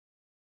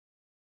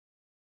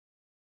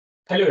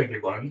Hello,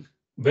 everyone.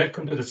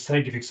 Welcome to the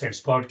Scientific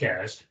Sense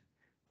podcast,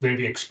 where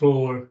we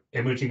explore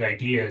emerging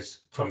ideas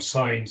from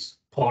science,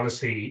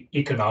 policy,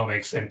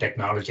 economics, and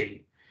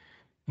technology.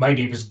 My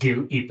name is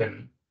Gill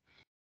Eapen.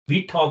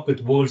 We talk with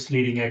world's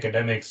leading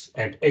academics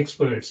and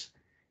experts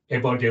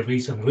about their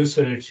recent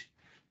research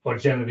or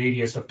general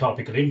areas of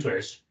topical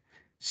interest.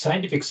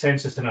 Scientific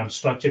Sense is an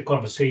unstructured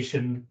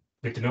conversation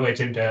with no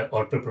agenda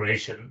or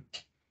preparation.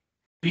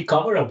 We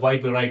cover a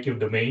wide variety of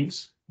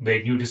domains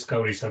where new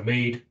discoveries are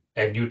made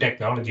and new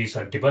technologies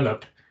are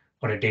developed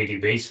on a daily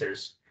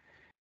basis.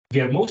 We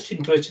are most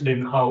interested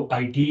in how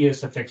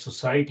ideas affect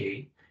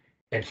society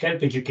and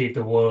help educate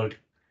the world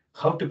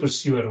how to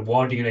pursue a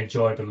rewarding and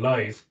enjoyable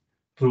life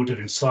rooted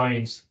in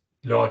science,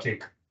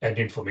 logic, and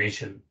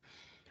information.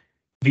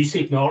 We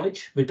seek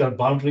knowledge without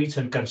boundaries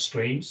and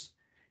constraints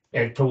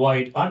and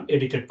provide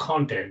unedited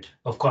content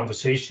of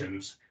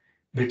conversations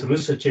with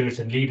researchers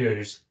and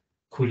leaders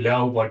who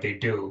love what they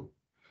do.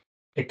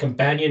 A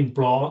companion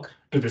blog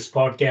to this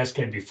podcast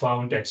can be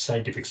found at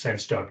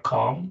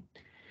scientificsense.com,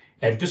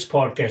 and this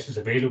podcast is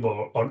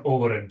available on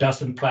over a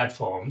dozen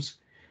platforms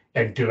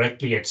and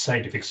directly at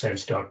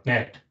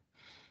scientificsense.net.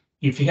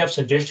 If you have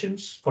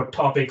suggestions for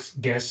topics,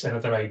 guests, and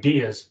other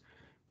ideas,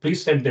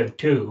 please send them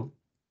to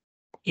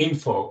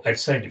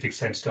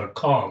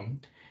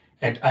info@scientificsense.com,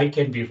 and I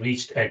can be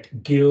reached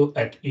at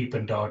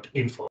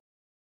gill@eapen.info.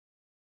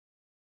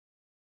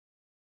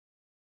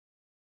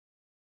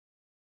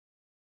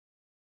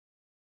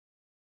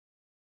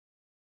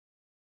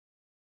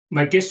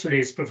 My guest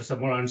today is Professor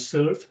Moran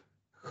Cerf,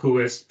 who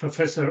is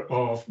Professor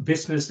of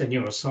Business and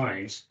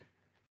Neuroscience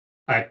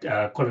at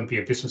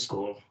Columbia Business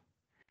School.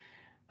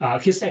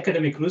 His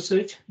academic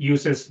research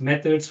uses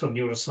methods from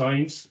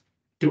neuroscience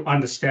to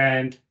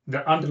understand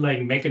the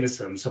underlying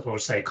mechanisms of our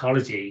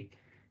psychology,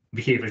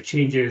 behavior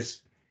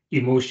changes,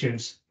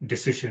 emotions,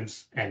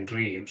 decisions, and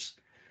dreams.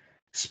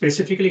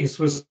 Specifically, his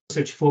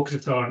research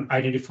focuses on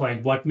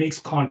identifying what makes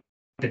content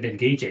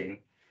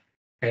engaging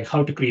and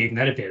how to create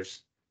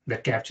narratives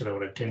that capture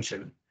our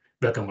attention.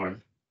 Welcome,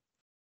 Moran.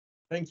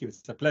 Thank you.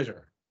 It's a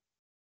pleasure.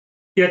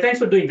 Yeah, thanks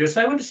for doing this.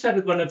 I want to start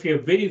with one of your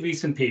very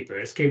recent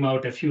papers, came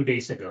out a few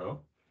days ago.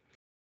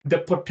 The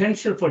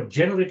potential for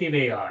generative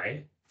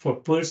AI for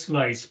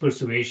personalized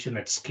persuasion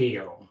at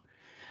scale.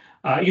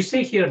 You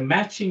say here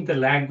matching the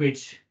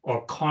language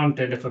or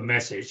content of a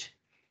message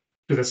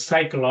to the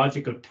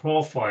psychological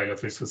profile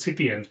of its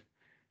recipient,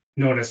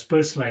 known as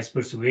personalized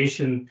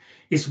persuasion,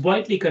 is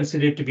widely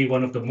considered to be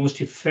one of the most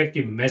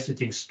effective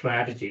messaging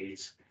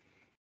strategies.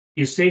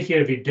 You say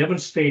here we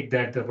demonstrate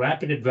that the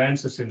rapid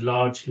advances in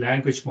large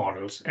language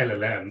models,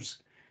 LLMs,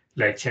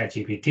 like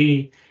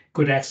ChatGPT,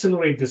 could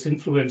accelerate this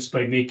influence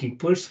by making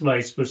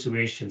personalized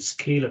persuasion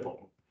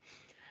scalable.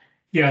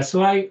 Yeah,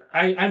 so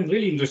I'm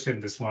really interested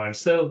in this one.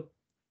 So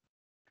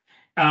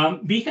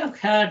we have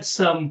had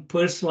some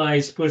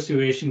personalized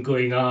persuasion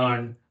going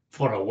on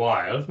for a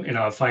while.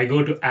 If I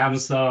go to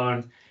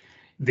Amazon,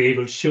 they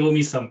will show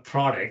me some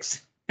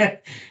products.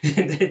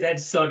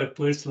 That's sort of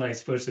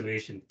personalized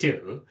persuasion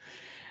too.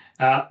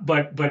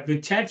 But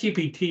with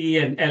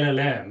ChatGPT and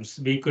LLMs,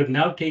 we could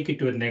now take it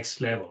to the next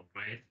level,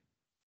 right?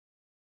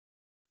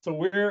 So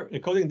we're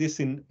recording this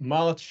in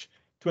March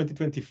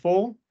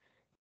 2024.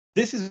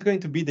 This is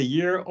going to be the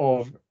year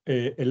of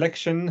an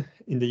election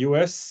in the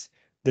US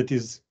that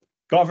is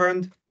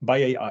governed by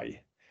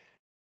AI.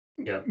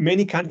 Yeah.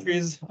 Many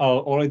countries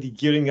are already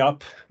gearing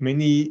up.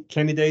 Many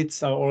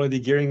candidates are already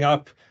gearing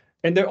up,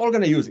 and they're all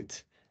going to use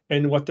it.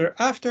 And what they're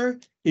after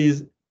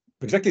is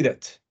exactly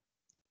that,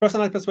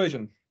 personalized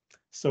persuasion.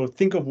 So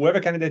think of whoever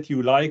candidate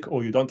you like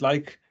or you don't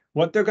like.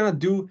 What they're going to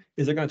do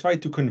is they're going to try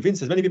to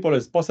convince as many people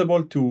as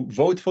possible to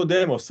vote for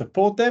them or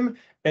support them.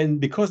 And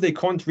because they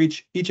can't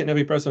reach each and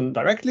every person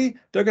directly,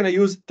 they're going to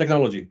use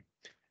technology.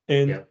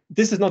 And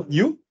this is not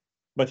new,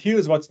 but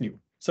here's what's new.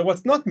 So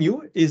what's not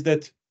new is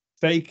that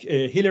take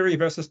Hillary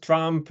versus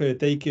Trump,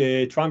 take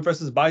Trump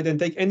versus Biden,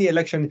 take any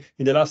election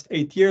in the last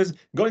 8 years,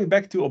 going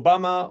back to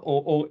Obama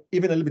or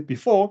even a little bit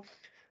before,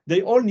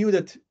 they all knew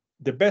that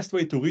the best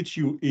way to reach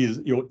you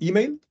is your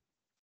email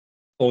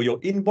or your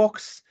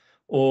inbox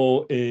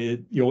or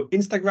your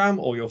Instagram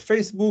or your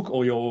Facebook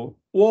or your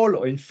wall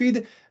or in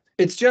feed.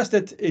 It's just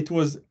that it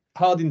was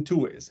hard in two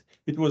ways.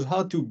 It was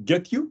hard to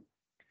get you.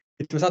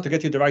 It was hard to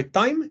get you the right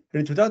time,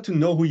 and it was hard to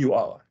know who you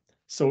are.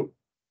 So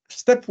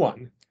step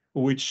one,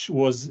 which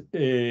was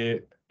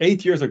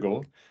 8 years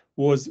ago,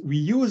 was we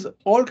use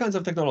all kinds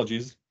of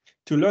technologies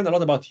to learn a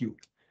lot about you.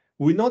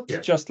 We're not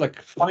just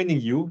like finding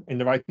you in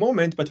the right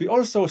moment, but we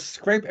also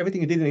scrape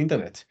everything you did on the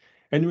internet.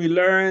 And we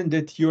learn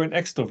that you're an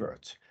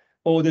extrovert,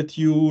 or that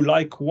you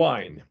like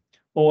wine,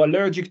 or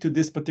allergic to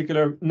this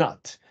particular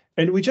nut.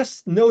 And we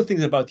just know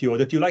things about you, or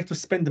that you like to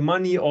spend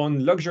money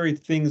on luxury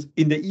things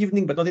in the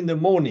evening, but not in the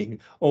morning.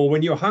 Or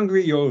when you're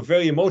hungry, you're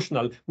very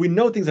emotional. We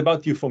know things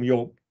about you from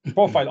your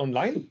profile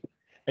online.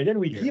 And then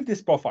we give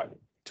this profile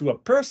to a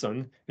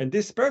person, and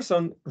this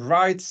person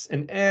writes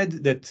an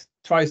ad that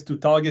tries to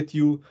target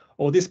you,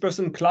 or this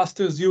person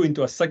clusters you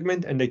into a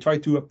segment and they try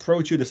to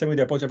approach you the same way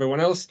they approach everyone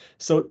else.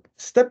 So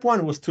step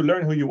one was to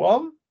learn who you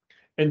are.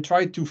 and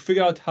try to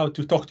figure out how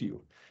to talk to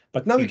you.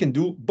 But now we can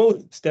do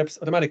both steps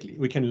automatically.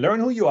 We can learn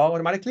who you are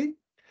automatically,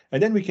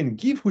 and then we can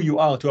give who you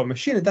are to a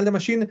machine and tell the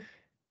machine,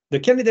 the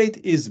candidate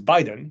is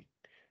Biden.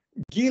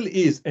 Gill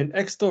is an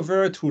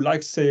extrovert who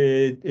likes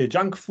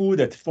junk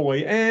food at 4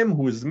 a.m.,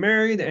 who is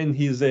married, and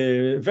he's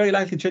very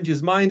likely to change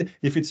his mind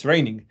if it's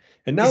raining.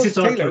 And now This is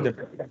all Taylor,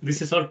 true.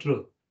 This is all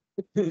true.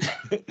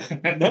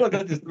 none of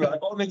that is true. I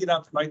won't make it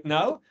up right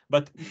now.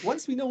 But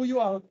once we know who you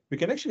are, we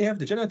can actually have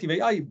the generative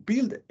AI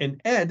build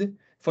an ad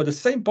for the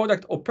same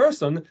product or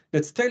person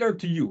that's tailored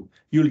to you.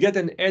 You'll get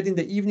an ad in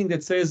the evening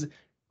that says,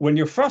 when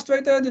you're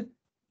frustrated,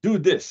 do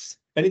this.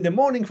 And in the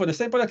morning for the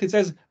same product, it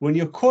says, when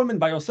you're calm and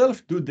by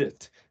yourself, do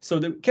that. So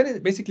they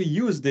can basically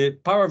use the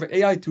power of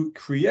AI to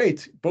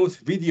create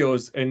both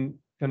videos and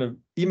kind of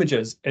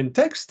images and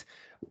text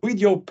with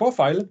your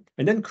profile,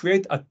 and then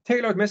create a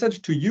tailored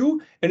message to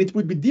you. And it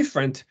would be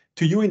different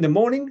to you in the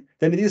morning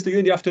than it is to you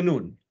in the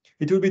afternoon.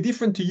 It will be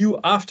different to you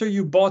after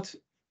you bought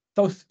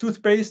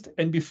toothpaste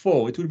and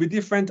before. It will be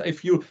different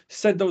if you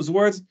said those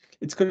words.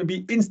 It's going to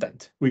be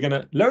instant. We're going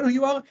to learn who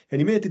you are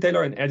and immediately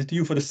tailor an ad to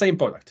you for the same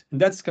product.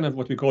 And that's kind of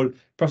what we call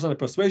personal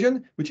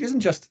persuasion, which isn't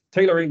just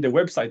tailoring the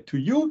website to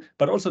you,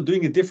 but also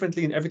doing it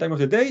differently in every time of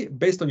the day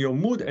based on your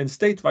mood and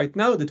state right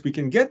now that we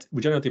can get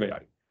with generative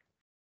AI.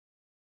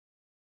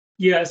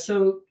 Yeah,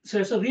 so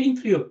reading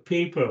through your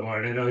paper,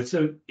 Moran,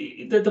 so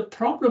the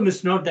problem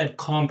is not that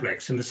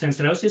complex in the sense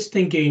that I was just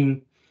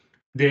thinking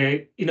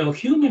that,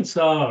 humans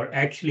are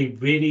actually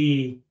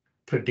very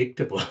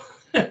predictable.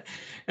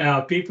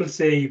 People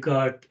say you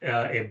got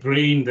a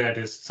brain that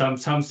is,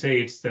 some say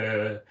it's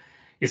the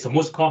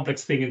most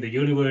complex thing in the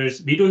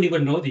universe. We don't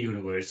even know the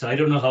universe. So I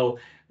don't know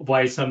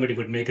why somebody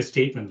would make a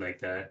statement like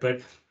that.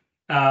 But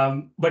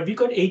we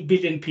got 8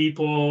 billion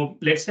people.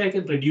 Let's say I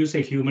can reduce a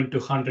human to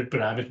 100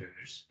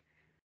 parameters.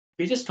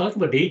 We're just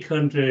talking about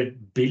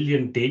 800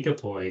 billion data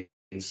points.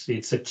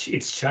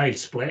 It's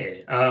child's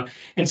play.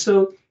 And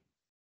so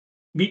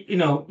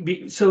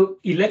so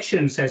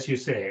elections, as you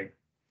say,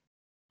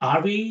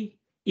 are we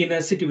in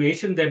a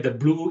situation that the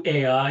blue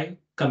AI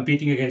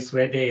competing against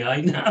red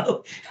AI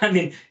now? I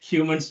mean,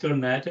 humans don't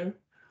matter.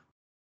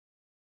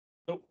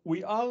 So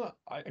we are,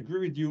 I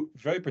agree with you,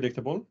 very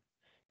predictable.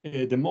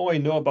 The more I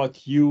know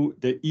about you,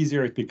 the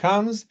easier it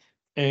becomes.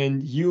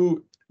 And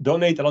you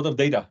donate a lot of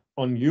data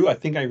on you. I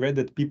think I read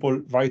that people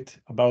write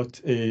about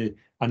a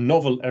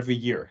novel every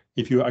year.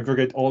 If you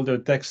aggregate all the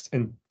text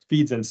and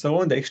feeds and so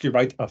on, they actually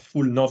write a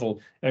full novel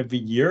every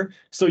year.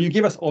 So you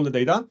give us all the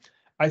data.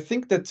 I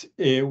think that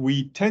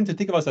we tend to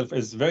think of ourselves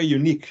as very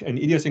unique and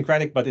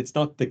idiosyncratic, but it's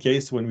not the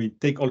case. When we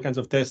take all kinds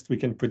of tests, we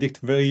can predict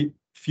very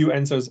few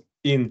answers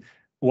in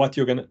what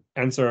you're going to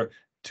answer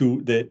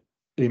to the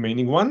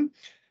remaining one.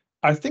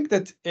 I think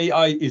that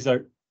AI is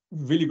a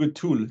really good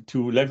tool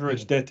to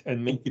leverage that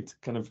and make it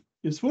kind of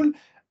useful.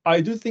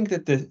 I do think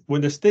that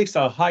when the stakes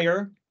are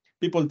higher,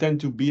 people tend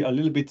to be a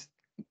little bit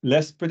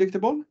less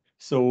predictable.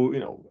 So,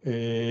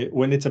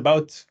 when it's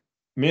about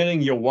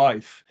marrying your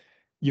wife,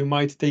 you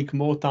might take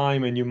more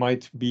time and you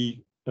might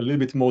be a little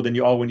bit more than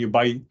you are when you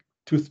buy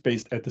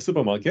toothpaste at the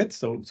supermarket.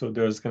 So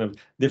there's kind of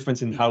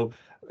difference in how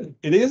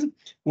it is.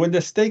 When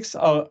the stakes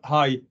are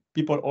high,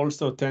 people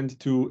also tend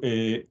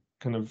to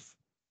kind of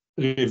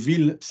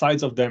reveal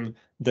sides of them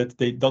that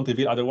they don't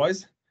reveal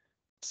otherwise.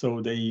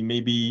 So they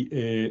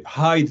maybe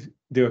hide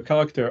their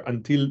character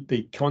until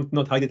they can't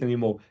not hide it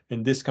anymore,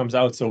 and this comes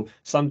out. So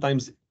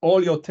sometimes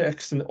all your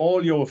texts and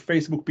all your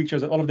Facebook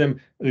pictures and all of them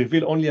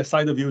reveal only a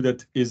side of you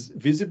that is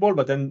visible,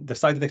 but then the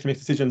side that actually makes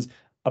decisions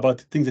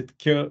about things that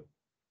care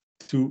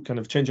to kind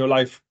of change your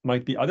life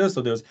might be others.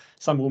 So there's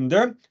some room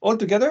there.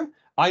 Altogether,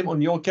 I'm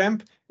on your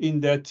camp in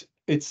that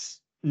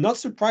it's not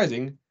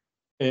surprising,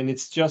 and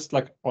it's just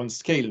like on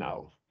scale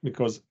now,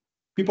 because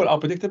people are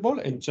predictable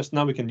and just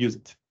now we can use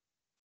it.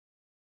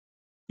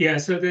 Yeah,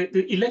 so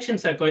the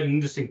elections are quite an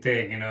interesting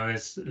thing.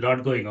 There's a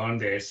lot going on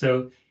there.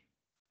 So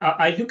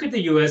I look at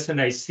the US and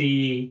I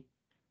see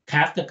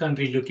half the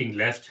country looking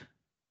left,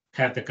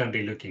 half the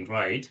country looking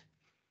right.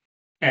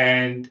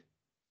 And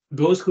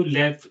those who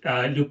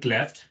look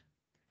left,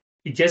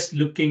 just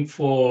looking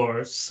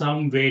for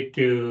some way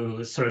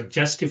to sort of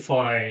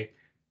justify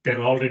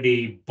their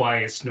already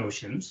biased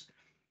notions.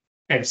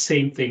 And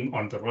same thing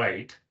on the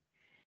right.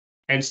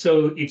 And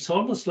so it's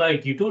almost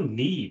like you don't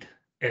need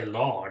a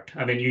lot.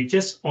 I mean, you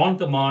just on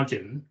the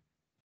margin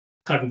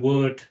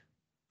convert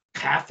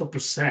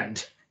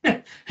 0.5%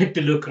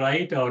 to look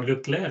right or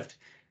look left.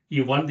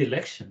 You won the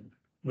election,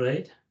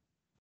 right?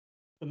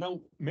 So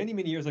now, many,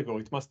 many years ago,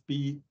 it must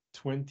be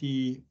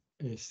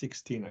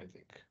 2016, I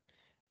think.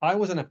 I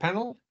was on a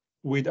panel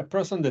with a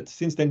person that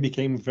since then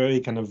became very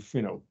kind of,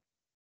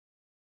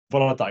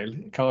 volatile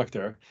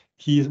character.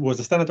 He was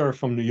a senator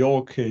from New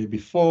York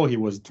before. He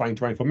was trying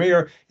to run for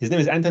mayor. His name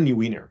is Anthony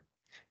Weiner,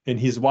 and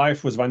his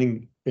wife was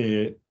running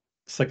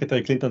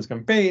Secretary Clinton's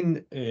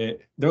campaign. There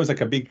was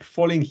like a big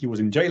falling. He was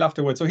in jail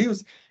afterwards. So he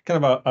was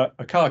kind of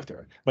a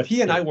character. But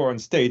he and I were on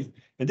stage,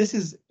 and this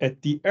is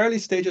at the early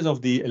stages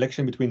of the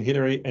election between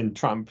Hillary and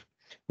Trump,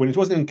 when it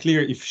wasn't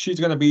clear if she's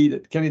going to be the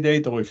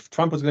candidate or if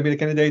Trump was going to be the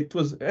candidate. It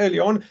was early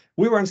on.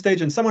 We were on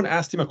stage and someone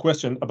asked him a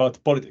question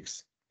about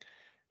politics.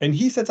 And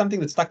he said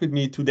something that stuck with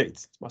me to date.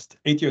 It's almost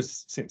 8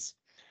 years since.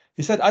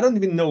 He said, I don't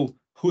even know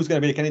who's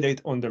going to be the candidate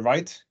on the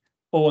right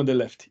or on the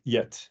left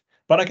yet.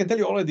 But I can tell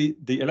you already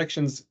the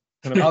elections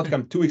kind of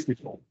outcome 2 weeks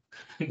before.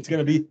 It's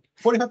going to be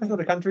 45% of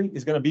the country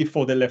is going to be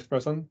for the left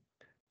person,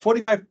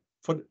 45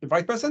 for the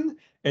right person,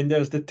 and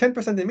there's the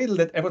 10% in the middle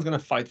that everyone's going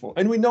to fight for.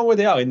 And we know where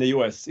they are in the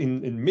US,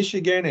 in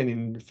Michigan and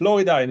in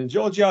Florida and in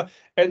Georgia.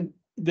 And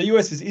the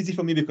US is easy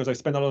for me because I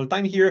spend a lot of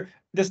time here.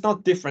 That's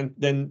not different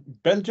than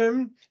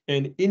Belgium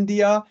and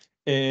India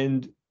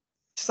and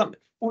some.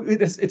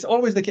 It's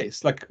always the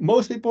case. Like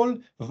most people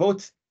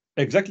vote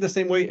exactly the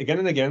same way again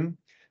and again.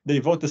 They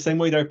vote the same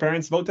way their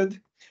parents voted.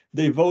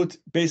 They vote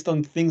based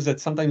on things that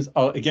sometimes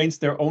are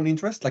against their own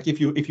interest. Like if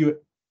you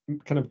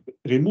kind of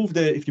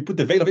if you put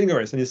the veil of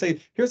ignorance and you say,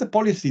 here's a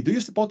policy, do you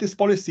support this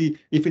policy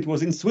if it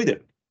was in Sweden,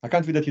 a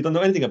country that you don't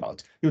know anything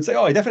about? You would say,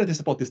 oh, I definitely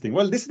support this thing.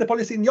 Well, this is the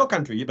policy in your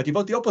country, but you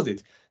vote the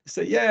opposite. You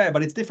say, yeah,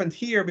 but it's different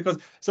here because,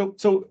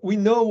 so we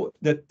know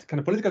that kind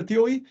of political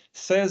theory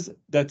says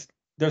that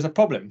there's a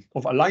problem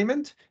of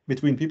alignment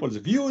between people's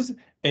views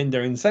and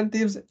their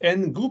incentives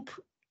and group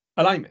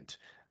alignment.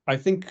 I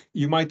think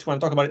you might want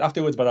to talk about it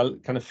afterwards, but I'll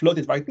kind of float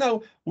it right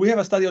now. We have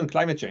a study on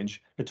climate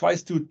change that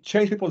tries to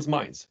change people's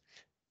minds,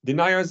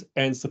 deniers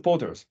and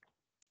supporters.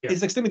 Yeah.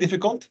 It's extremely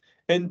difficult.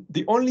 And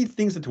the only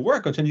things that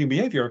work on changing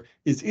behavior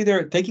is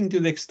either taking to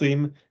the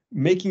extreme,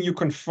 making you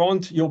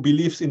confront your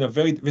beliefs in a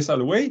very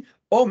visceral way,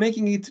 or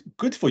making it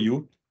good for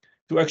you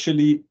to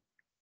actually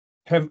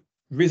have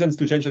reasons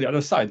to change to the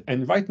other side.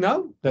 And right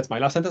now, that's my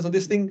last sentence on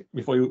this thing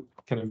before you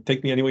kind of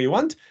take me any way you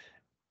want.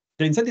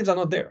 The incentives are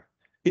not there.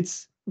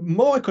 It's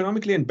more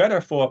economically and better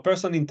for a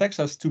person in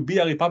Texas to be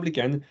a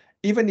Republican,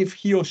 even if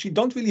he or she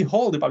don't really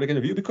hold the Republican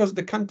view, because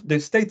the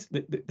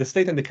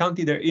state and the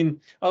county they're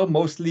in are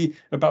mostly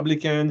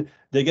Republican.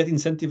 They get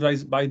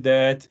incentivized by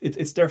that.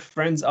 It's their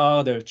friends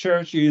are, their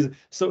churches.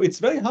 So it's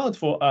very hard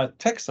for a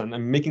Texan,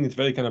 I'm making it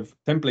very kind of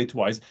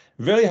template-wise,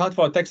 very hard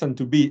for a Texan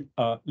to be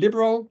a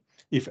liberal,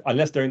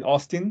 unless they're in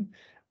Austin.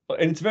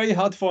 And it's very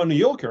hard for a New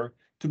Yorker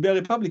to be a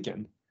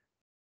Republican.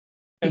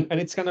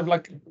 And it's kind of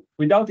like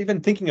without even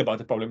thinking about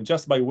the problem,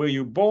 just by where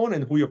you're born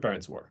and who your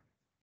parents were.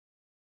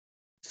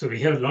 So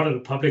we have a lot of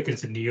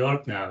Republicans in New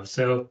York now,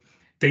 so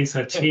things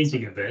are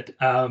changing a bit.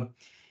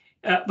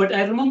 But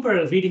I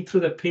remember reading through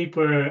the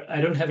paper, I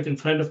don't have it in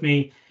front of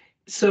me.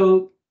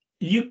 So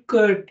you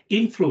could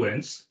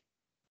influence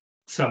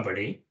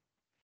somebody,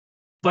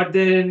 but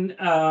then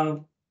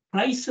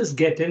prices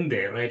get in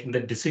there, right, in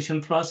the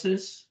decision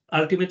process,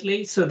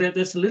 ultimately. So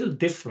that's a little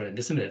different,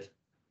 isn't it?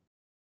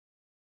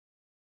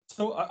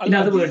 So in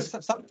other words,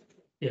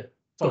 yeah.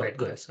 Go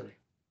ahead. Sorry.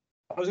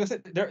 I was going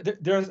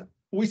to say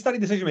we study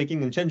decision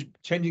making and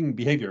changing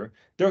behavior.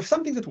 There are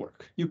some things that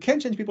work. You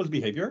can change people's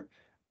behavior,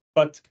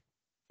 but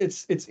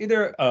it's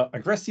either an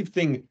aggressive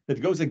thing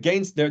that goes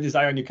against their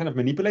desire and you kind of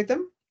manipulate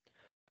them,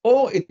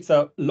 or it's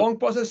a long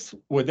process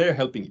where they're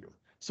helping you.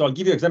 So I'll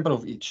give you an example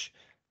of each.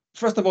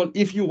 First of all,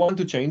 if you want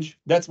to change,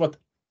 that's what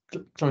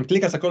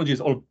clinical psychology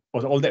is all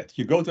that.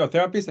 You go to a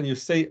therapist and you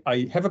say,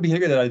 I have a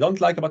behavior that I don't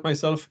like about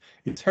myself.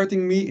 It's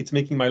hurting me. It's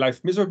making my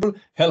life miserable.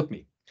 Help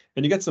me.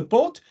 And you get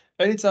support.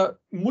 And it's a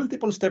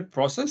multiple step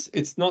process.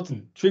 It's not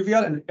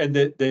trivial. And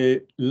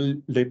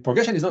the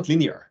progression is not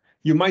linear.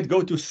 You might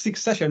go to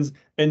 6 sessions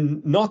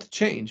and not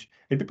change.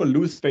 And people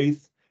lose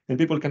faith and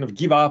people kind of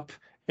give up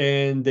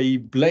and they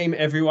blame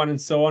everyone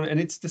and so on. And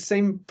it's the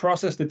same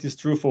process that is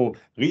true for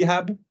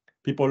rehab.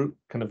 People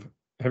kind of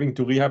having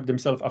to rehab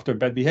themselves after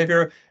bad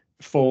behavior.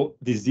 For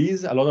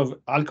disease, a lot of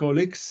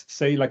alcoholics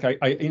say, like,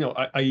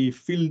 I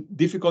feel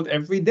difficult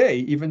every day,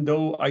 even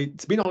though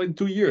it's been only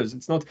 2 years.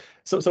 It's not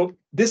so.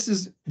 This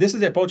is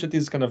the approach that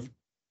is kind of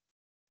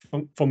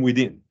from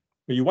within.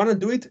 You want to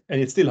do it,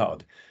 and it's still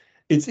hard.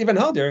 It's even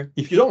harder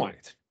if you don't want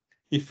it.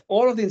 If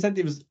all of the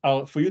incentives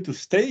are for you to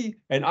stay,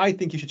 and I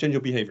think you should change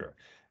your behavior.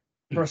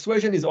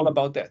 Persuasion is all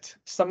about that.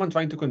 Someone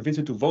trying to convince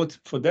you to vote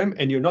for them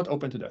and you're not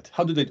open to that.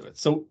 How do they do it?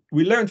 So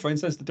we learned, for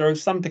instance, that there are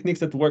some techniques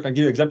that work. I'll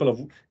give you an example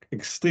of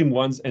extreme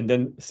ones and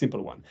then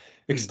simple one.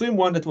 Extreme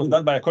one that was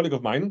done by a colleague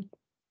of mine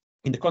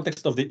in the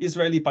context of the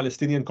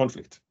Israeli-Palestinian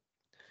conflict.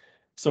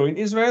 So in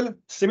Israel,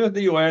 similar to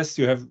the US,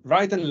 you have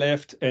right and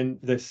left, and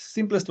the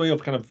simplest way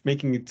of kind of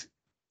making it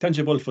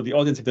tangible for the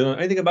audience, if they don't know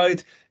anything about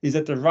it, is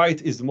that the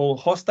right is more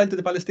hostile to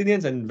the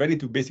Palestinians and ready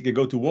to basically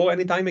go to war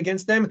anytime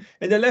against them,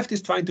 and the left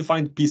is trying to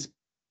find peace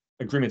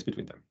agreements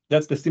between them.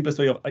 That's the simplest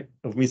way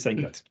of me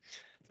saying that.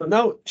 So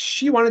now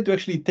she wanted to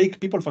actually take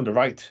people from the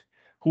right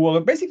who were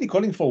basically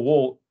calling for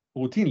war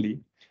routinely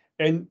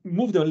and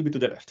move them a little bit to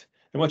the left.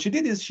 And what she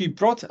did is she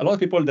brought a lot of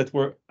people that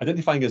were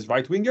identifying as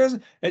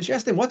right-wingers, and she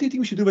asked them, what do you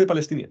think we should do with the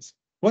Palestinians?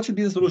 What should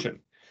be the solution?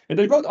 And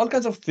they brought all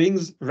kinds of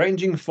things,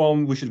 ranging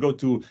from we should go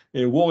to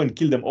war and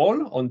kill them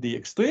all on the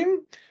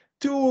extreme,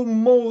 to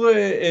more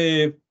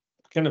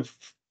kind of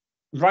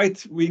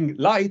right-wing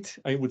light,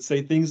 I would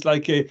say things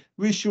like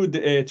we should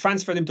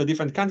transfer them to a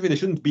different country. They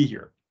shouldn't be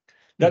here.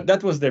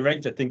 That was the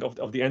range, I think,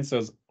 of the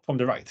answers from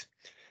the right.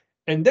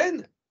 And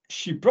then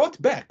she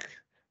brought back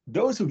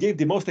those who gave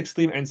the most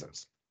extreme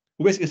answers,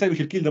 who basically said we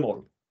should kill them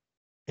all.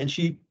 And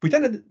she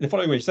pretended the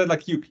following way. She said,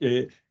 like,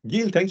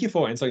 Gill, thank you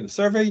for answering the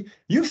survey.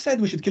 You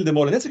said we should kill them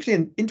all. And that's actually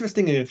an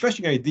interesting and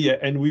refreshing idea.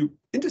 And we're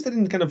interested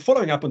in kind of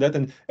following up on that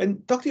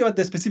and talk to you about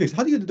the specifics.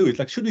 How do you do it?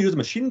 Like, should we use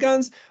machine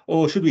guns,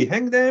 or should we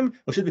hang them?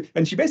 Or should we?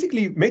 And she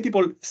basically made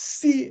people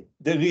see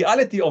the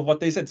reality of what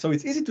they said. So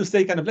it's easy to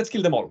say kind of, let's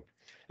kill them all.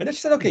 And then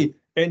she said, okay,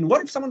 and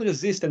what if someone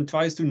resists and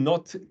tries to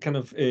not kind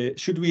of,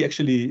 should we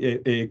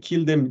actually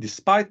kill them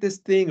despite this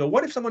thing? Or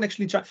what if someone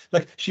actually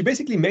like, she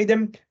basically made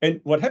them,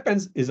 and what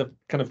happens is a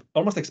kind of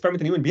almost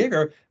experiment in human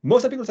behavior.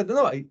 Most of the people said,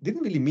 no, I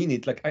didn't really mean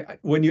it. Like,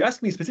 when you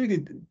ask me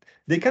specifically,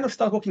 they kind of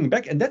start walking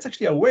back, and that's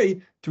actually a way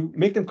to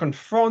make them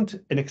confront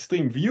an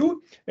extreme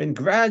view and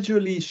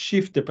gradually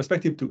shift the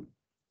perspective to,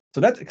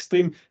 so that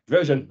extreme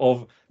version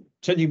of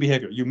changing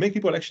behavior. You make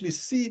people actually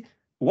see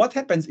what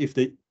happens if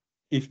they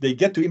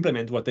get to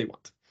implement what they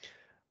want.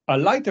 A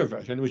lighter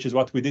version, which is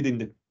what we did in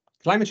the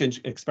climate change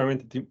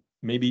experiment that you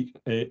maybe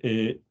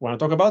want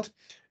to talk about,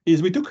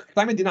 is we took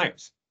climate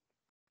deniers.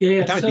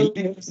 Yeah. So,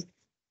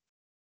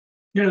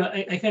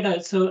 I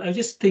had so I was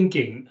just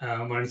thinking,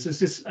 Moran, so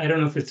this, I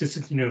don't know if it's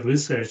just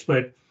research,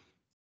 but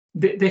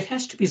there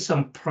has to be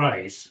some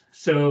price.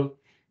 So,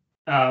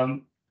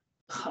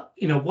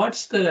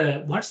 what's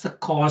the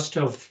cost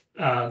of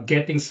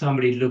getting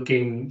somebody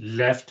looking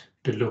left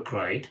to look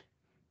right,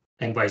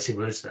 and vice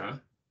versa?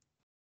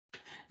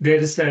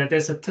 There's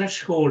a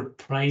threshold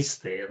price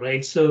there,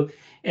 right? So,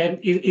 and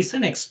it's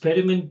an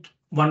experiment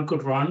one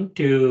could run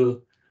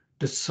to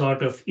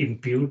sort of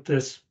impute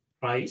this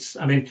price.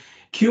 I mean,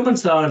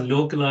 humans are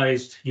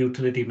localized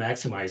utility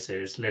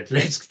maximizers.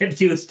 Let's get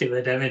used to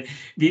it. I mean,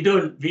 we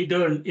don't,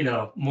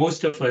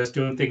 most of us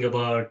don't think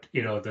about,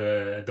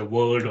 the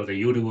world or the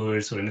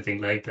universe or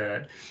anything like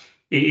that.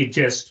 It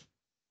just,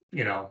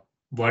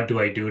 what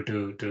do I do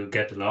to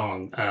get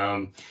along?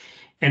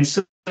 And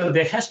so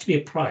there has to be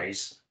a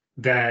price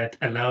that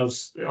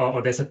allows,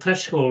 or there's a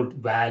threshold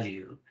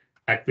value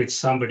at which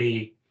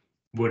somebody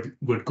would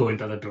go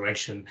into the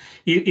direction.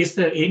 Is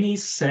there any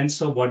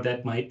sense of what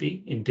that might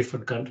be in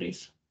different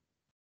countries?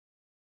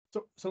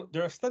 So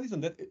there are studies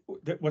on that.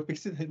 What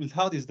makes it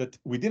hard is that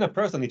within a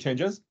person, it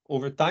changes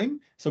over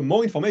time. So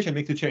more information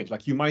makes it change.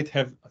 Like, you might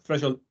have a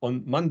threshold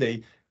on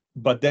Monday,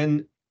 but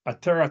then a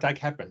terror attack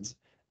happens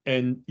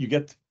and you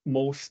get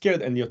more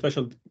scared and your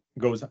threshold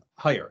goes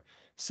higher.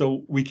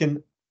 So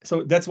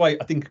that's why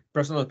I think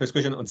personal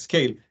persuasion on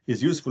scale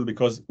is useful,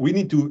 because we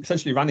need to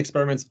essentially run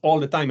experiments all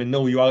the time and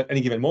know you are at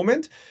any given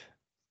moment.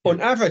 On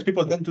average,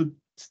 people tend to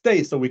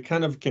stay, so we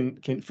kind of can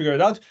figure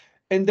it out.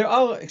 And there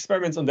are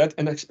experiments on that,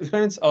 and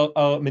experiments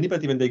are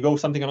manipulative, and they go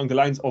something along the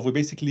lines of, we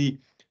basically,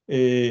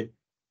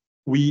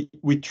 we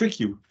trick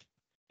you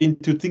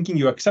into thinking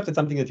you accepted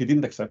something that you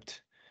didn't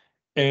accept.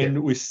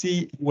 And we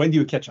see, when do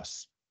you catch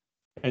us?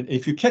 And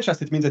if you catch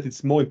us, it means that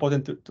it's more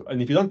important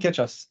and if you don't catch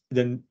us,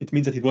 then it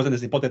means that it wasn't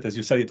as important as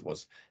you said it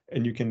was,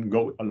 and you can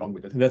go along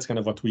with it. And that's kind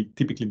of what we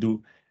typically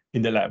do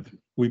in the lab.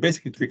 We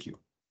basically trick you.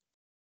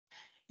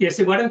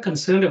 Yes, what I'm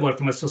concerned about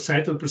from a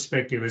societal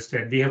perspective is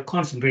that we have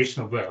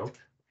concentration of wealth.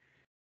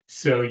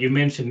 So you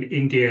mentioned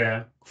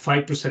India,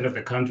 5% of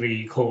the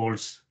country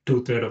holds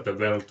 2/3 of the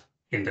wealth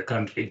in the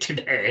country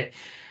today.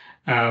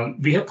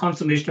 We have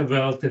concentration of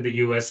wealth in the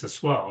US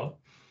as well.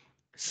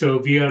 So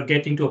we are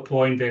getting to a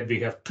point that we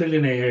have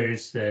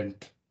trillionaires and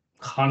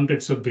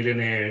hundreds of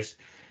billionaires.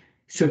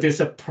 So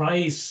there's a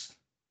price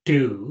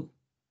to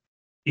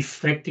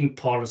effecting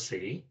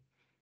policy.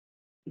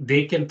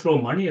 They can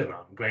throw money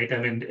around, right? I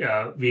mean,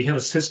 we have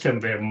a system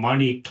where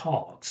money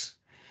talks.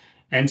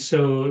 And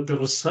so the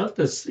result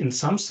is, in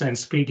some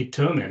sense,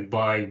 predetermined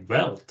by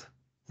wealth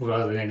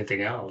rather than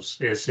anything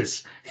else,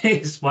 is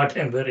what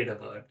I'm worried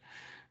about.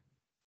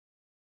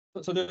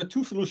 So there are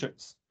two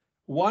solutions.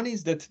 One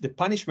is that the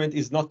punishment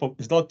is not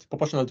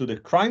proportional to the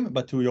crime,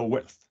 but to your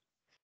wealth.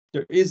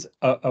 There is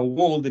a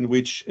world in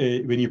which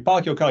when you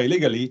park your car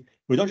illegally,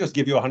 we don't just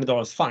give you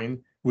 $100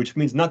 fine, which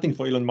means nothing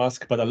for Elon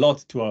Musk, but a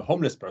lot to a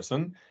homeless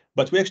person.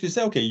 But we actually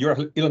say, okay,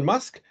 you're Elon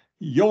Musk,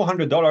 your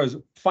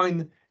 $100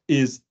 fine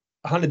is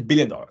 $100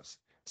 billion.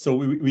 So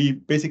we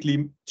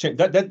basically change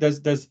that.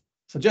 There's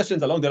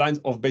suggestions along the lines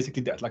of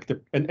basically that, like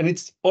and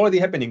it's already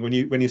happening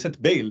when you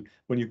set bail,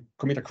 when you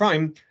commit a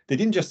crime. They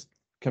didn't just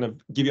kind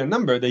of give you a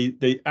number.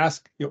 They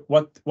ask you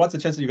what's the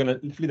chance that you're going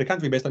to flee the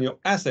country based on your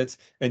assets,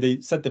 and they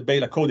set the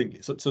bail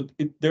accordingly. So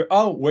there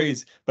are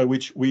ways by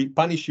which we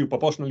punish you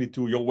proportionally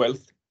to your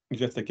wealth, if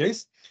that's the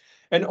case.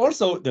 And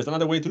also, there's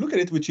another way to look at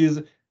it, which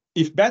is,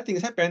 if bad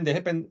things happen, they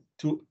happen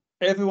to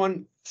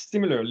everyone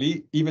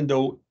similarly, even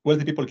though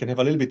wealthy people can have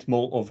a little bit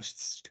more of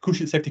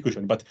safety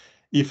cushion. But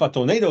if a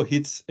tornado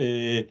hits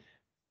New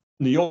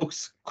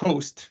York's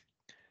coast,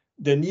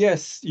 then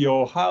yes,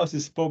 your house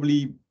is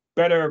probably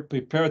better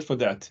prepared for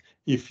that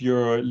if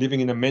you're living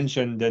in a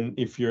mansion than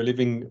if you're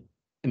living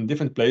in a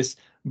different place,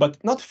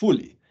 but not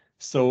fully.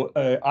 So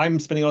I'm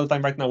spending all the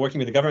time right now working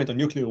with the government on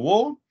nuclear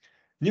war.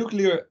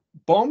 Nuclear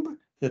bomb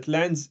that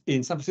lands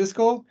in San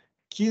Francisco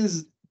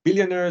kills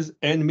billionaires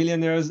and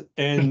millionaires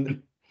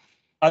and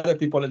other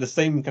people at the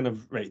same kind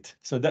of rate.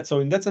 So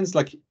in that sense,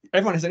 like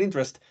everyone has an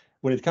interest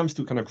when it comes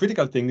to kind of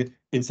critical thing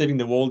in saving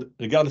the world,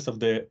 regardless of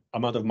the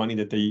amount of money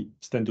that they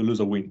stand to lose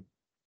or win.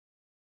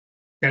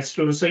 That's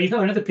true. So you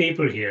have another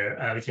paper here,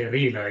 which I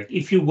really like.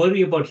 If you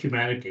worry about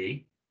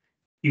humanity,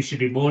 you should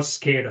be more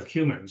scared of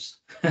humans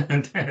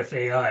than of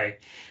AI.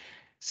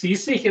 So you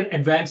say here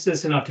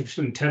advances in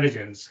artificial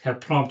intelligence have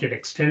prompted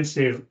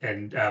extensive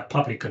and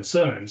public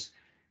concerns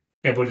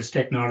about this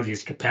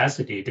technology's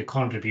capacity to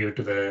contribute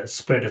to the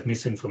spread of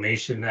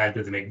misinformation,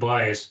 algorithmic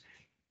bias,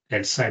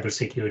 and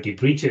cybersecurity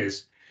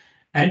breaches,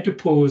 and to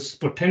pose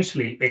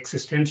potentially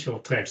existential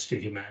threats to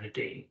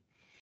humanity.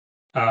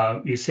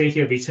 You say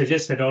here, we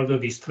suggest that although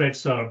these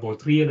threats are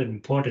both real and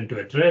important to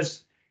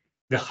address,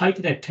 the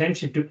heightened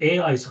attention to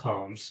AI's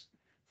harms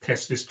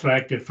has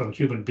distracted from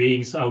human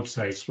beings'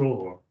 outsized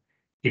role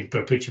in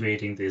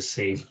perpetuating these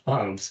same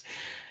harms.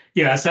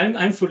 Yes,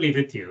 I'm fully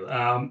with you.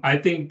 I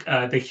think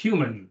the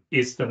human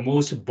is the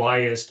most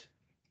biased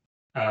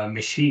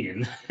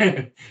machine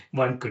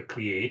one could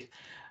create.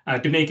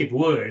 To make it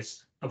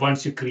worse,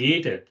 once you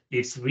create it,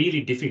 it's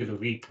really difficult to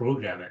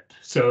reprogram it.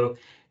 So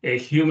a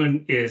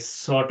human is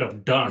sort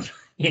of done,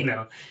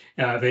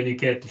 when you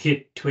get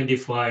hit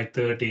 25,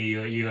 30,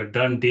 you're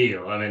done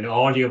deal. I mean,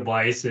 all your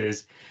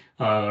biases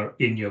are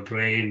in your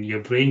brain.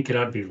 Your brain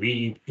cannot be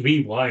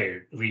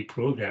rewired,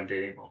 reprogrammed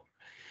anymore.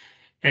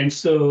 And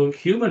so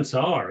humans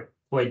are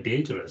quite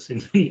dangerous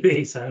in many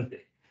ways, aren't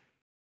they?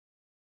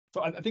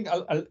 So I think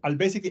I'll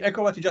basically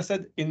echo what you just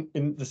said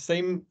in the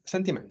same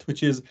sentiment,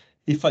 which is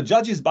if a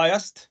judge is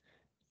biased,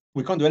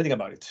 we can't do anything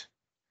about it.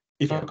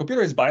 If a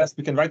computer is biased,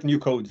 we can write a new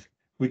code.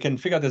 We can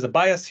figure out there's a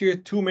bias here.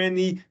 Too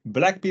many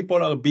black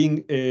people are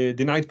being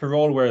denied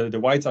parole where the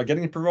whites are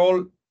getting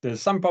parole.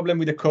 There's some problem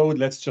with the code.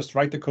 Let's just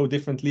write the code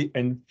differently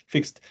and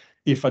fixed.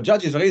 If a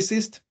judge is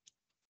racist,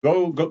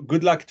 go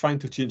good luck trying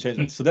to change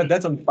it. So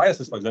that's on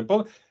biases, for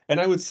example. And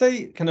I would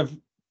say kind of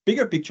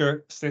bigger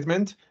picture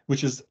statement,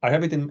 which is, I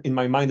have it in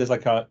my mind as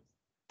like a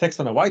text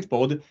on a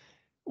whiteboard.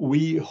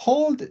 We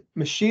hold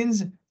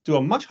machines to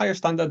a much higher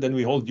standard than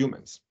we hold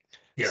humans.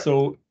 Yeah.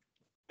 So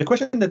the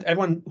question that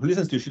everyone who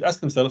listens to should ask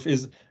themselves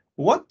is,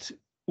 what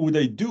would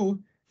I do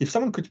if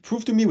someone could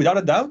prove to me without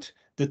a doubt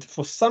that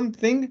for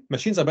something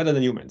machines are better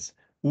than humans?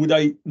 Would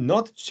I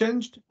not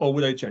change or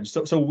would I change?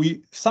 So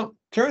we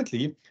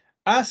currently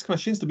ask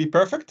machines to be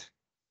perfect,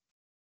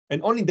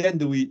 and only then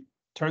do we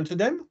turn to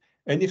them.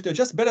 And if they're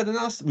just better than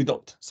us, we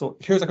don't. So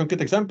here's a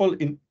concrete example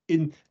in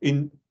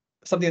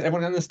something that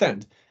everyone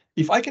understands.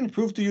 If I can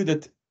prove to you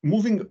that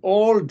moving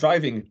all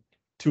driving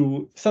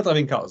to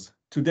self-driving cars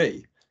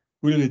today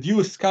will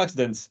reduce car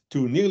accidents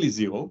to nearly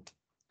zero,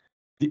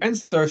 the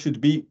answer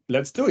should be,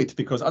 let's do it,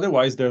 because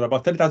otherwise there are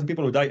about 10,000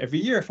 people who die every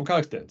year from car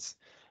accidents.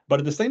 But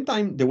at the same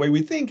time, the way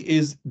we think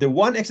is the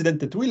one accident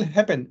that will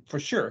happen for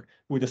sure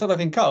with a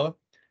self-driving car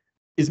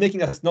is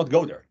making us not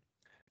go there.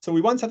 So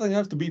we want self-driving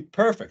cars to be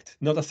perfect,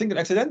 not a single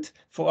accident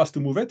for us to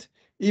move it,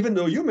 even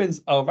though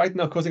humans are right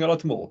now causing a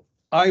lot more.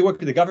 I work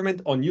with the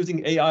government on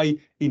using AI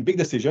in big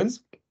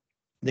decisions.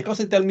 They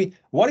constantly tell me,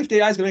 what if the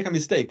AI is going to make a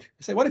mistake?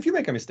 I say, what if you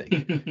make a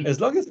mistake? As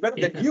long as it's better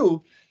than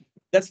you,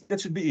 that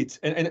should be it.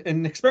 And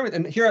an experiment,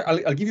 and here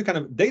I'll give you kind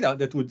of data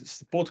that would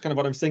support kind of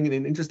what I'm saying in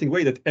an interesting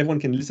way that everyone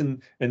can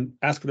listen and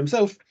ask for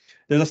themselves.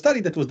 There's a study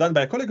that was done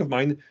by a colleague of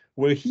mine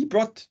where he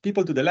brought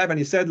people to the lab and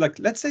he said, like,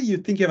 let's say you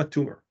think you have a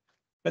tumor,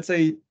 let's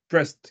say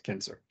breast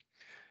cancer.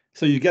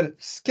 So you get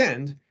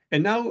scanned,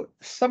 and now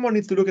someone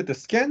needs to look at the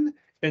scan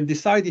and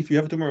decide if you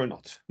have a tumor or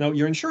not. Now,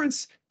 your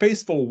insurance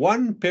pays for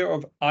one pair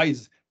of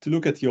eyes to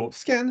look at your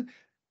scan,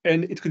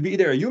 and it could be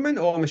either a human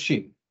or a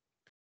machine.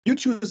 You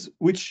choose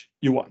which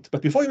you want.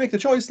 But before you make the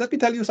choice, let me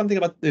tell you something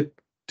about the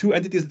two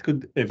entities that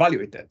could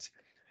evaluate that.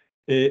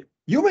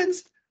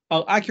 Humans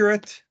are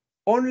accurate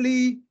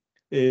only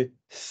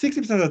 60%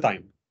 of the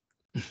time,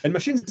 and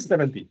machines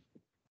 70%.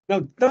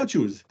 Now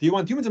choose. Do you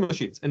want humans or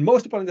machines? And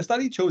most people in the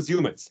study chose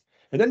humans.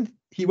 And then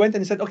he went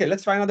and he said, okay,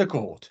 let's try another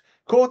cohort.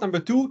 Cohort number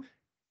 2,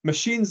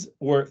 machines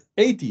were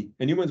 80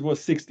 and humans were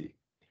 60.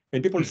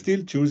 And people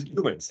still choose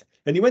humans.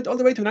 And he went all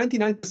the way to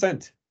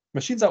 99%.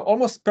 Machines are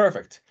almost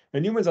perfect,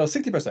 and humans are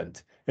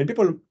 60%. And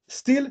people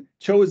still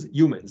chose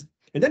humans.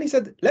 And then he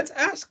said, let's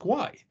ask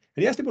why.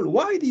 And he asked people,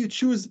 why do you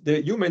choose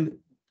the human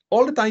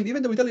all the time,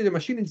 even though we tell you the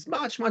machine is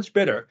much, much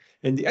better?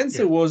 And the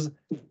answer was,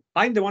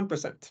 I'm the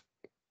 1%.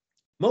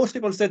 Most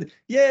people said,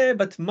 yeah,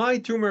 but my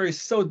tumor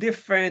is so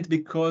different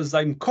because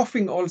I'm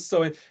coughing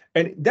also.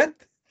 And that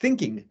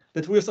thinking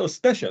that we're so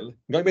special,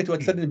 going back to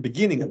what I said in the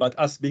beginning about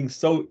us being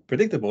so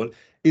predictable,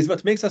 is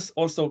what makes us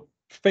also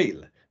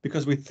fail,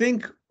 because we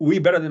think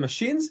we're better than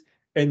machines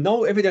and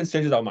no evidence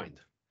changes our mind.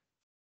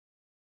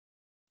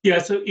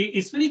 Yeah, so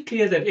it's very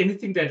clear that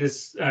anything that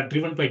is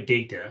driven by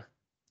data,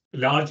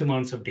 large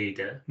amounts of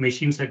data,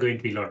 machines are going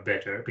to be a lot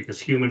better because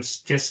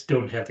humans just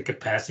don't have the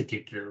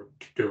capacity to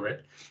do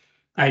it.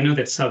 I know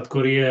that South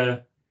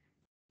Korea,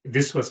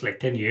 this was like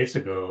 10 years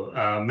ago,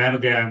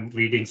 mammogram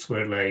readings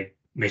were like,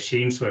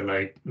 machines were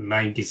like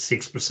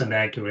 96%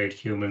 accurate,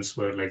 humans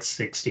were like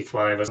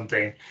 65 or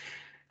something.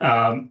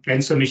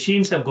 And so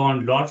machines have gone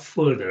a lot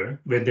further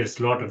when there's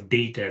a lot of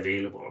data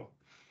available.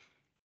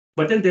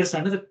 But then there's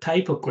another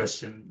type of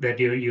question that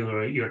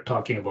you're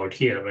talking about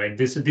here, right?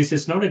 This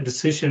is not a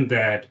decision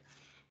that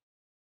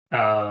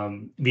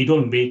we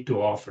don't make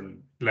too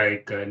often,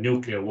 like a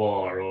nuclear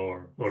war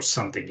or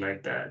something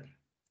like that.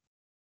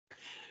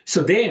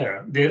 So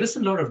there is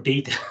a lot of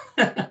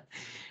data.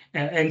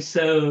 And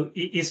so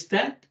is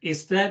that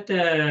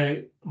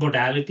a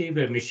modality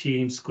where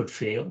machines could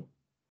fail?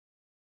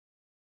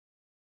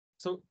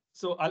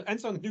 So I'll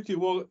answer on nuclear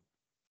war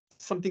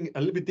something a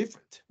little bit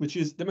different, which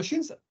is the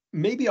machines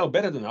maybe are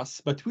better than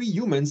us, but we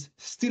humans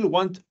still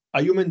want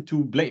a human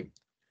to blame.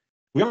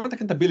 We want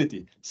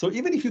accountability. So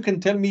even if you can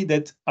tell me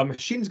that a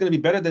machine is going to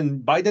be better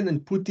than Biden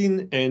and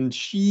Putin and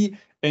Xi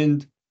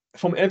and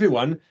from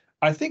everyone,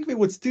 I think we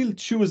would still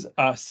choose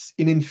us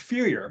an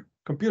inferior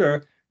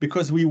computer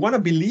because we want to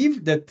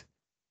believe that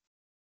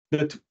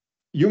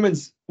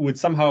humans would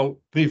somehow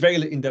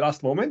prevail in the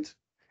last moment.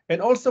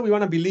 And also we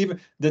want to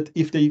believe that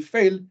if they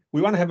fail,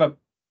 we want to have a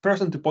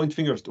person to point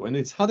fingers to. And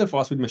it's harder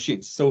for us with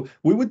machines. So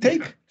we would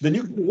take the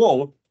nuclear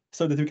war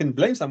so that we can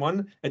blame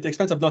someone at the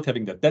expense of not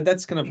having that.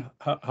 That's kind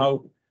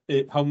of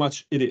how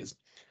much it is.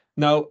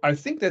 Now, I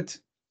think that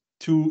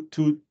to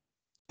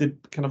the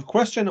kind of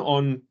question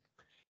on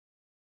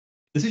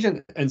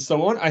decision and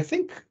so on, I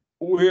think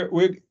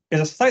we're as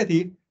a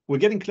society, we're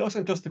getting closer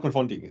and closer to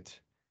confronting it.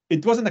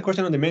 It wasn't a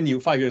question on the menu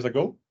 5 years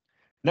ago.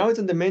 Now it's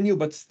on the menu,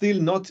 but still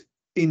not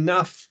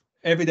enough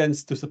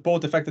evidence to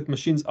support the fact that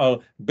machines are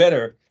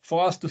better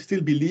for us to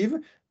still believe.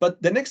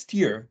 But the next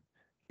year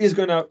is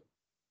going to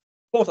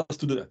force us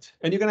to do that.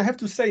 And you're going to have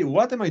to say,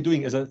 what am I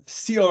doing as a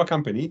CEO of a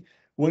company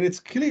when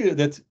it's clear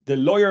that the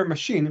lawyer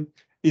machine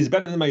is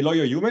better than my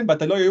lawyer human, but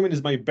the lawyer human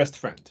is my best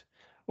friend?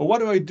 Or what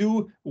do I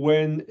do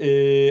when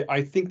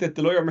I think that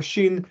the lawyer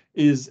machine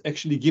is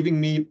actually giving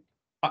me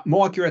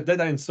more accurate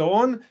data and so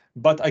on,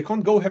 but I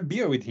can't go have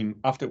beer with him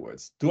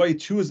afterwards? Do I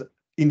choose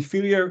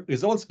inferior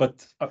results,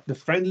 but the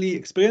friendly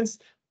experience?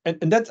 And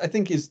that, I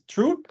think, is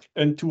true.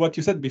 And to what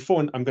you said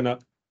before, and I'm going to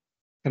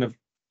kind of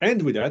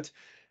end with that.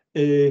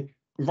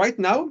 Right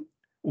now,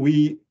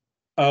 we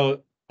are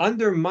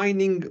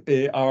undermining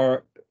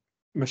our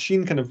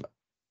machine kind of,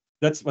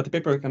 that's what the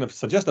paper kind of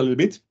suggests a little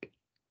bit,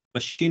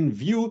 machine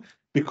view,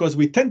 because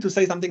we tend to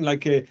say something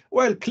like,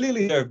 well,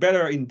 clearly they're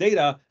better in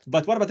data,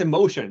 but what about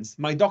emotions?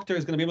 My doctor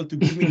is going to be able to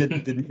give me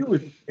the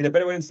news in a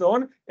better way and so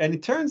on. And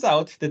it turns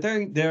out that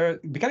they're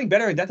becoming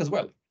better at that as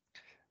well.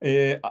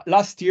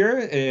 Last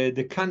year,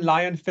 the Cannes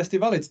Lion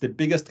Festival, it's the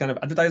biggest kind of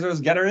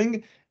advertisers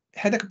gathering,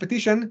 had a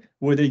competition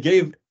where they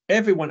gave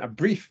everyone a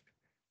brief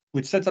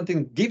which said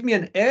something, give me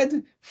an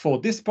ad for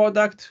this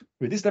product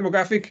with this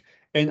demographic,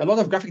 and a lot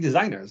of graphic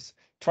designers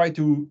try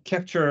to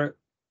capture,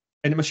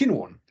 and the machine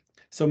won.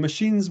 So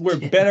machines were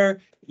better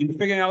in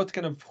figuring out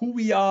kind of who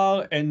we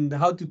are and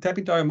how to tap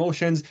into our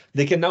emotions.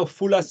 They can now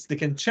fool us. They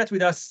can chat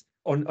with us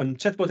on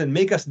chatbot and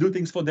make us do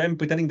things for them,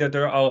 pretending that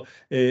there are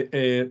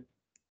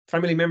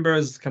family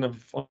members kind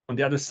of on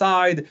the other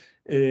side.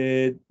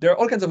 There are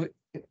all kinds of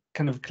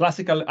kind of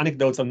classical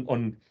anecdotes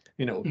on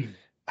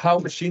how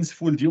machines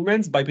fooled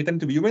humans by pretending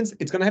to be humans.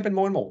 It's going to happen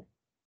more and more.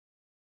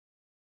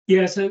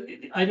 Yeah, so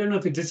I don't know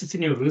if this is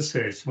in your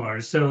research,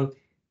 Mar. So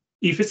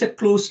if it's a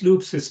closed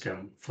loop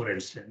system, for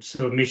instance,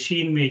 so a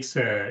machine makes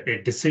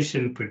a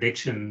decision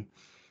prediction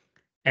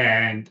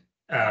and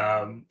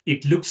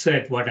it looks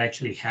at what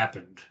actually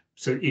happened.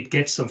 So it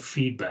gets some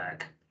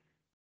feedback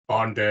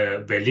on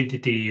the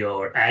validity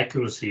or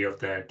accuracy of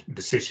that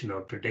decision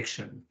or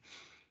prediction.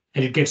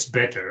 And it gets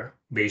better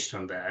based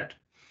on that.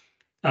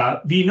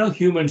 We know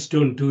humans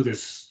don't do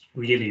this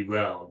really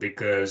well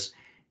because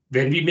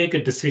when we make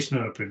a decision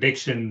or a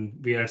prediction,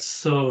 we are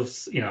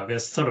we're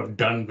sort of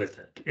done with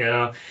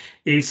it.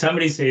 If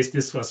somebody says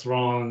this was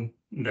wrong,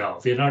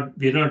 no, we're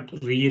not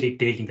really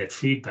taking that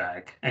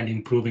feedback and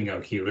improving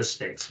our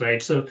heuristics,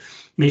 right? So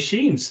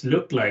machines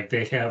look like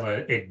they have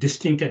a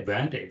distinct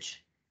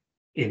advantage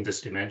in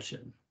this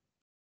dimension.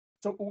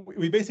 So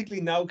we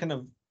basically now kind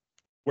of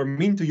were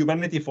mean to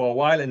humanity for a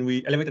while and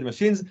we elevated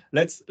machines.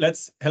 Let's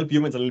help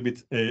humans a little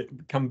bit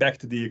come back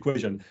to the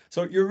equation.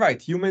 So you're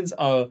right, humans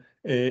are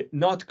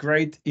not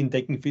great in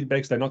taking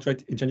feedbacks. They're not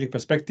great in changing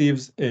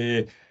perspectives,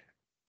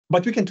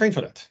 but we can train for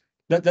that.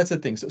 That's the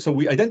thing. So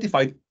we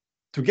identified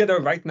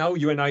together right now,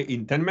 you and I,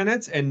 in 10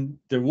 minutes, and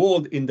the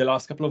world in the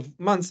last couple of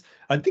months,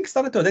 I think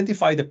started to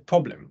identify the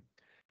problem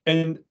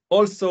and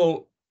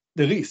also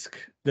the risk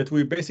that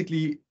we're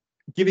basically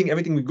giving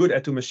everything we good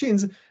at to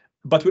machines,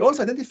 but we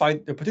also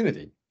identified the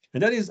opportunity.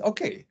 And that is,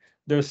 okay,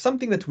 there's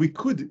something that we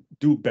could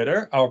do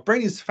better. Our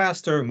brain is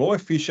faster, more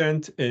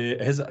efficient,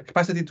 has a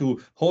capacity to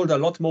hold a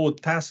lot more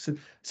tasks.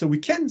 So we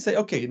can say,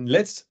 okay,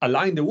 let's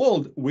align the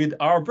world with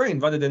our brain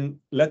rather than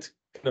let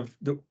kind of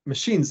the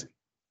machines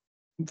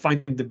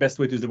find the best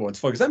way to use the words.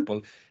 For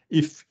example,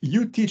 if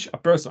you teach a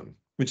person,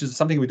 which is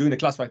something we do in the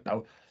class right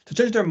now, to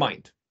change their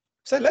mind,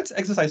 say, let's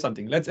exercise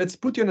something. Let's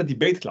put you in a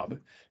debate club.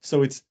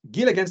 So it's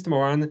Gill against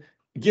Moran.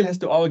 Gill has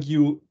to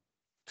argue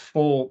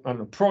for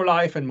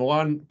pro-life and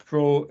Moran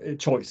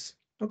pro-choice.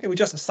 Okay, we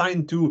just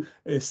assign two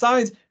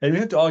sides and we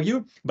have to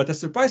argue. But the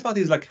surprise part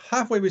is like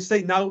halfway we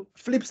say now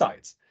flip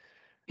sides.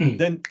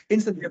 Then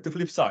instantly you have to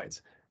flip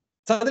sides.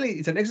 Suddenly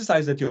it's an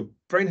exercise that your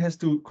brain has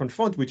to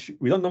confront, which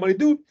we don't normally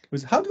do,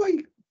 is how do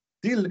I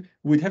deal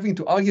with having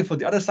to argue for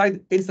the other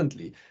side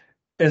instantly?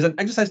 As an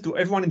exercise to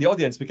everyone in the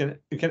audience, you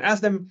can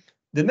ask them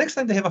the next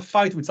time they have a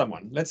fight with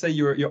someone. Let's say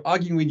you're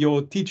arguing with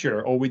your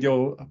teacher or with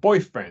your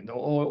boyfriend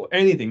or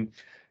anything.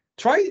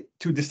 Try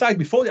to decide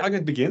before the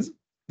argument begins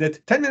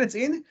that 10 minutes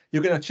in,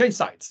 you're going to change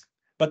sides,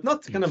 but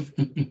not kind of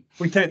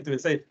pretend to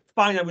say,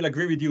 fine, I will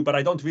agree with you, but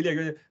I don't really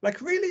agree.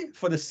 Like really,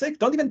 for the sake,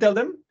 don't even tell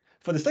them.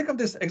 For the sake of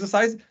this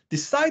exercise,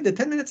 decide that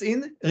 10 minutes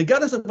in,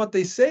 regardless of what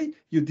they say,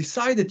 you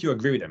decide that you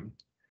agree with them.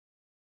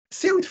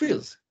 See how it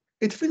feels.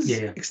 It feels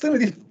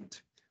extremely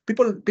difficult.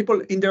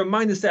 People in their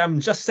mind say, I'm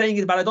just saying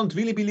it, but I don't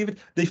really believe it.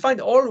 They find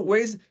all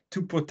ways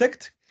to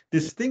protect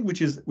this thing,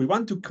 which is we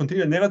want to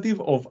continue a narrative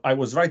of I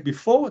was right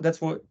before,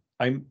 that's what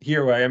I'm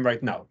here where I am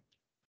right now.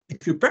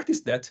 If you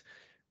practice that,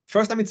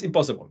 first time it's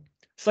impossible.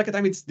 Second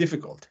time it's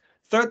difficult.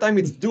 Third time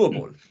it's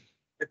doable.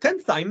 The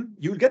 10th time,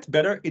 you'll get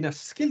better in a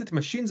skill that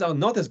machines are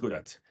not as good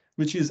at,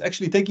 which is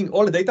actually taking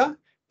all the data,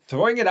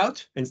 throwing it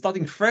out, and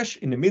starting fresh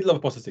in the middle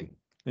of processing.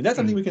 And that's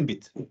something we can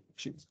beat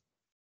machines.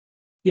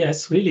 Yeah,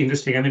 it's really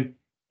interesting. I mean,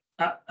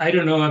 I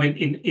don't know. I mean,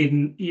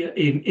 in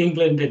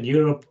England and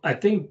Europe, I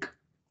think,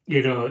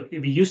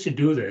 we used to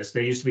do this.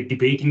 There used to be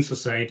debating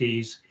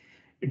societies.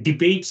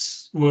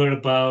 Debates were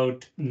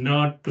about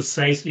not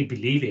precisely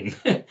believing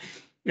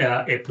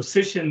a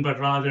position, but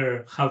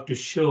rather how to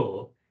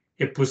show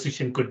a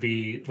position could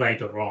be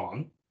right or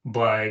wrong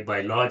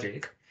by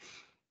logic.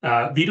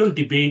 We don't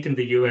debate in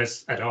the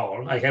US at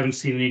all. I haven't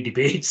seen any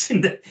debates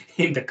in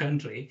the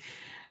country.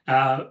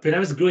 When I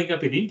was growing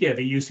up in India,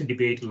 we used to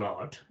debate a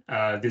lot.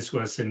 This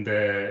was in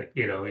the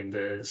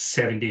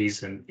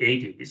 70s and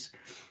 80s.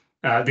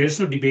 There's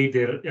no debate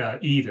there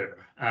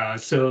either.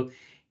 So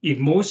in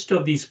most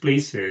of these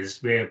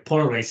places where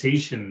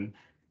polarization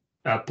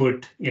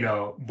put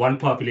one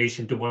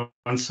population to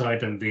one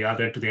side and the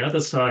other to the other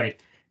side,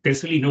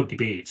 there's really no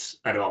debates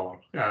at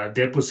all.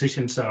 Their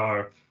positions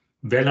are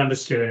well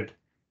understood,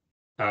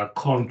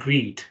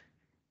 concrete,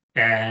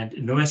 and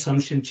no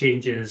assumption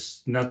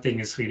changes. Nothing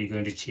is really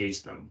going to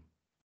change them.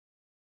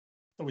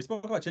 So we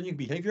spoke about changing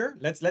behavior.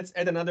 Let's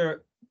add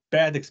another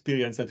bad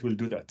experience that will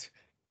do that.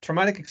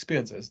 Traumatic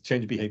experiences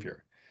change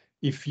behavior.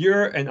 If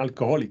you're an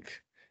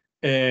alcoholic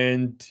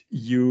and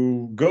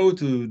you go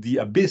to the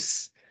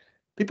abyss,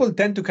 people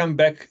tend to come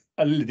back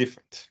a little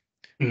different.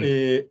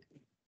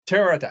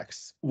 Terror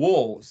attacks,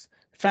 wars,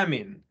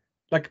 famine,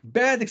 like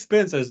bad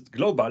experiences,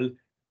 global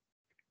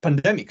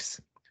pandemics,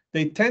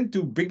 they tend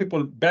to bring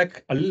people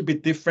back a little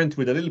bit different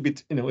with a little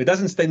bit, it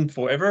doesn't stand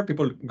forever.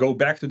 People go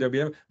back to their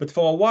behavior, but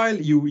for a while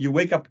you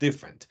wake up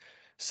different.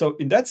 So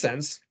in that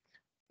sense,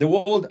 the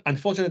world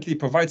unfortunately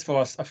provides for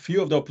us a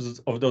few of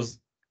those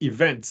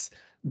events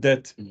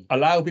that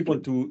allow people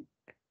to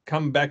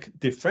come back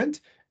different.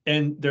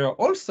 And there are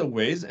also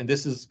ways, and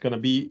this is going to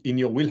be in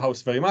your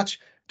wheelhouse very much,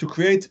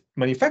 to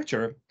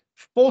manufacture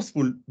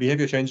forceful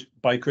behavior change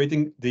by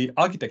creating the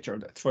architecture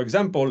of that. For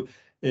example,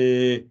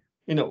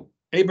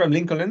 Abraham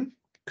Lincoln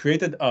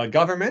created a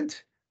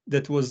government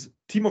that was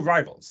team of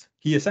rivals.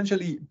 He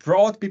essentially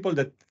brought people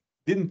that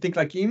didn't think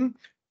like him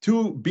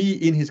to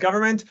be in his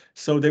government,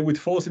 so they would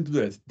force him to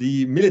do it.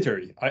 The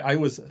military. I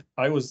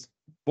was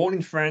born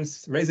in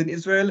France, raised in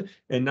Israel,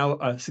 and now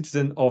a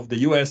citizen of the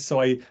US. So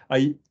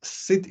I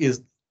sit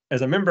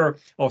as a member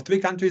of 3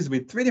 countries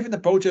with 3 different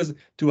approaches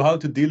to how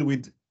to deal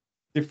with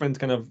different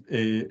kind of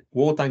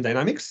wartime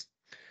dynamics.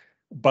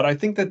 But I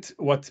think that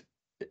what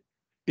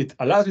it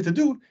allows me to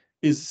do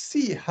is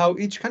see how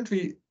each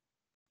country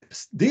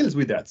deals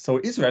with that.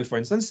 So Israel, for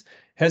instance,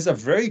 has a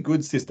very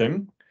good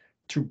system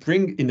to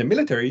bring in the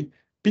military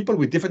people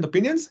with different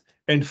opinions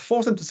and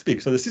force them to speak.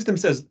 So the system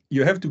says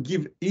you have to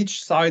give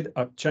each side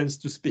a chance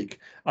to speak.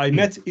 I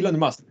met Elon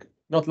Musk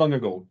not long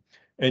ago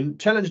and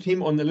challenged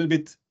him on a little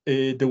bit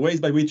the ways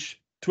by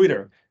which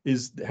Twitter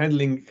is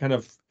handling kind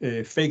of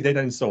fake data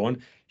and so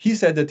on. He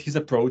said that his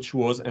approach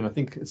was, and I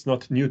think it's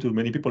not new to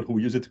many people who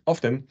use it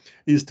often,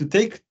 is to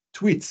take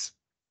tweets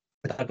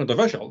that are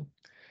controversial,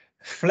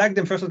 flag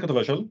them first as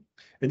controversial,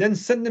 and then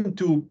send them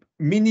to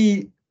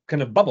mini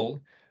kind of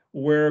bubble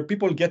where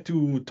people get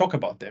to talk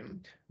about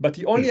them. But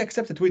he only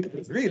accepts a tweet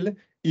as real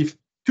if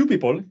 2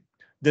 people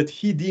that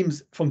he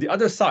deems from the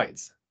other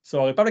sides,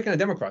 so a Republican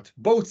and a Democrat,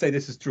 both say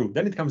this is true,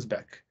 then it comes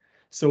back.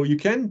 So you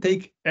can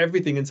take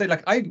everything and say,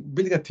 like, I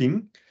built a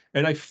team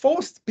and I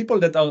forced people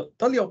that are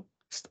totally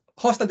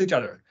hostile to each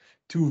other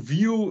to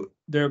view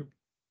their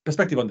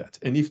perspective on that.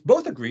 And if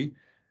both agree,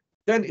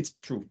 then it's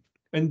true.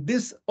 And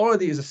this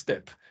already is a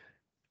step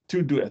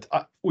to do it.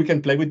 We can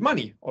play with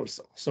money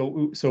also.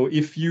 So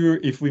if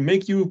we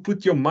make you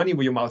put your money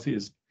where your mouth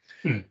is,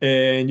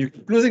 and you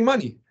keep losing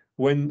money,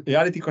 when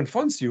reality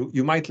confronts you,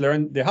 you might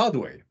learn the hard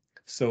way.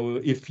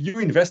 So if you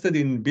invested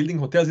in building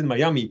hotels in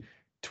Miami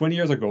 20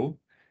 years ago,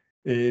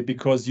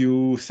 because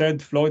you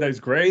said Florida is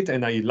great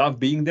and I love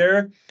being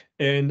there.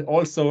 And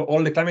also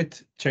all the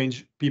climate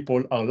change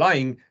people are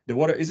lying. The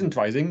water isn't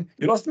rising.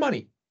 You lost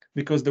money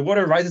because the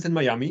water rises in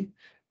Miami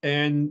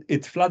and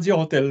it floods your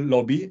hotel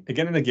lobby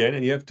again and again,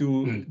 and you have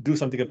to do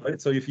something about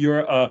it. So if you're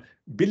a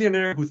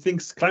billionaire who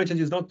thinks climate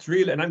change is not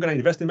real and I'm going to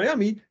invest in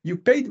Miami, you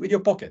paid with your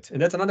pocket.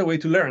 And that's another way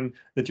to learn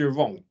that you're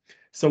wrong.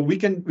 So we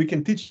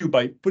can teach you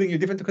by putting you in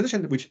different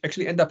conditions, which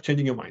actually end up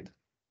changing your mind.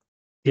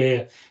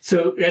 Yeah,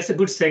 so that's a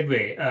good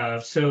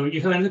segue. So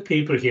you have another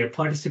paper here,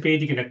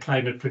 participating in a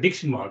climate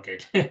prediction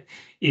market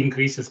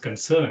increases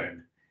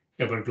concern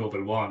about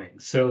global warming.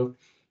 So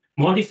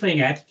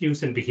modifying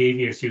attitudes and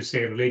behaviors, you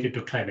say, related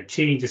to climate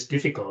change is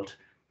difficult.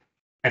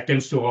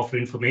 Attempts to offer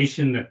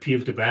information,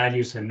 appeal to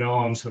values and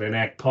norms, or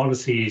enact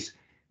policies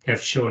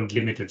have shown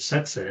limited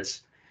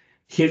success.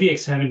 Here we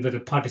examine whether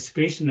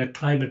participation in a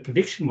climate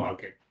prediction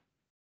market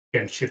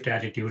can shift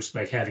attitudes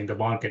by having the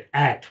market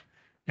act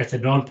as a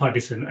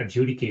nonpartisan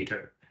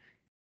adjudicator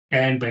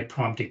and by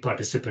prompting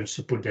participants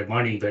to put their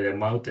money where their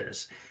mouth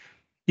is.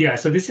 Yeah,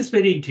 so this is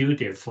very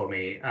intuitive for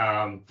me.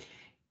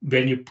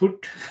 When you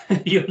put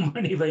your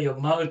money where your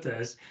mouth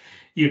is,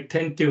 you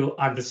tend to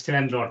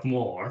understand a lot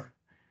more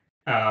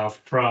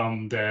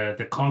from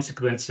the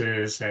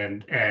consequences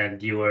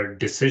and your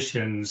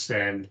decisions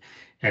and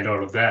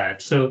all of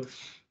that. So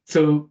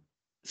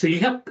you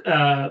have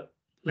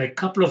like a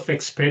couple of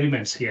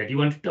experiments here. Do you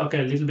want to talk a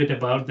little bit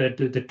about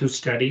the two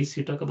studies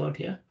you talk about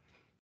here?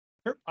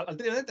 Sure. I'll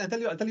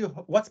tell you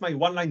what's my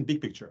one-line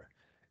big picture.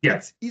 Yeah.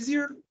 It's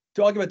easier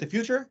to argue about the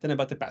future than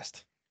about the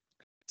past.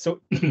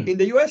 So in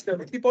the US, there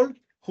are people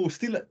who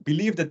still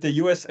believe that the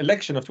US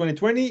election of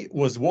 2020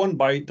 was won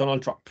by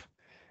Donald Trump.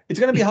 It's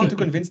going to be hard to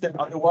convince them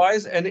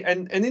otherwise.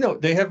 And you know,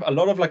 they have a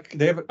lot of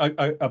they have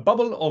a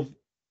bubble of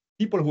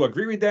people who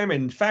agree with them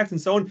and facts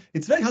and so on.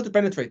 It's very hard to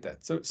penetrate that.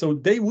 So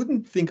they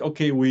wouldn't think,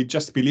 okay, we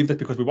just believe that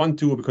because we want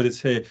to, because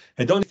it's a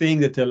hedonic thing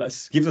that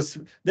gives us.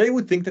 They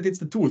would think that it's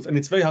the truth, and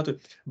it's very hard to.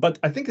 But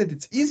I think that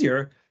it's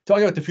easier to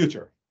argue about the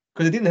future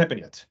because it didn't happen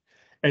yet.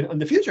 And on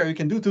the future, you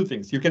can do two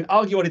things. You can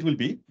argue what it will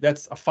be.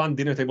 That's a fun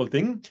dinner table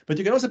thing. But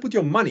you can also put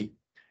your money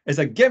as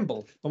a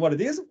gamble on what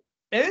it is.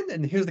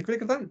 And here's the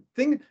critical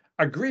thing,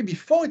 agree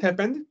before it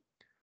happened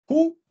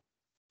who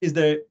is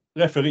the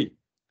referee.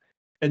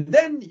 And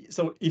then,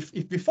 so if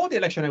before the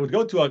election, I would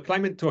go to a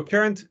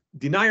current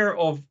denier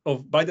of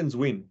Biden's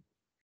win,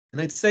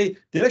 and I'd say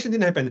the election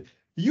didn't happen.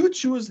 You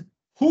choose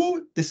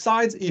who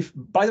decides if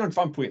Biden or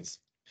Trump wins.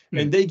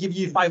 And they give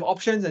you 5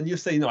 options, and you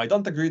say, no, I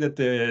don't agree that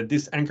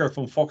this anchor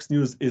from Fox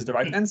News is the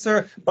right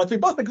answer, but we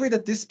both agree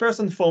that this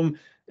person from,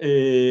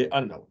 I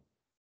don't know,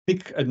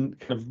 pick a kind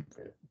of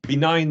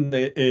benign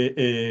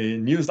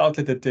news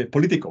outlet at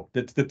Politico,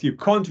 that you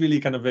can't really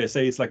kind of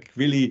say it's like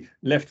really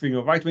left-wing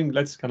or right-wing.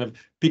 Let's kind of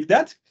pick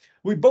that.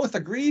 We both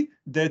agree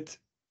that,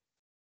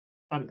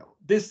 I don't know,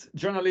 this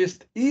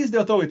journalist is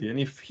the authority. And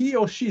if he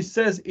or she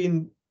says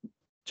in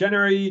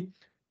January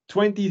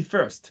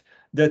 21st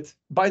that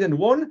Biden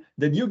won,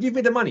 then you give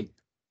me the money.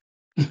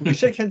 We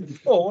shake hands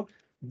before,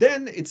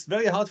 then it's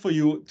very hard for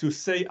you to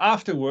say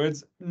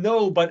afterwards,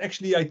 no, but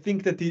actually I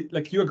think that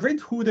you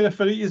agreed who the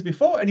referee is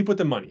before and you put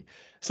the money.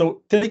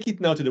 So take it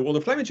now to the world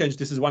of climate change.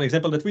 This is one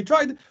example that we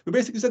tried. We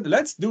basically said,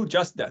 let's do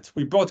just that.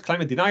 We brought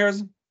climate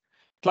deniers,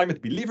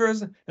 climate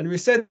believers, and we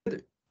said,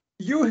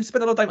 you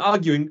spend a lot of time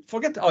arguing,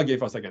 forget arguing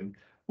for a second.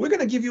 We're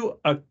going to give you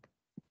a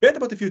bet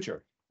about the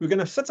future. We're going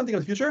to set something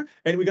on the future,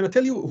 and we're going to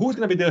tell you who's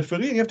going to be the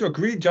referee, and you have to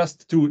agree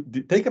just to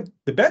take up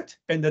the bet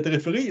and that the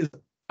referee is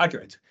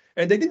accurate.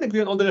 And they didn't agree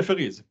on all the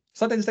referees.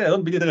 Sometimes they say, I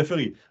don't believe the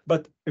referee.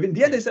 But in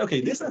the end, they say,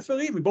 okay, this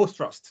referee, we both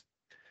trust.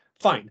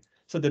 Fine.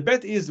 So the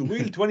bet is, will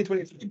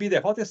 2023 be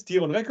the hottest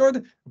year on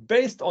record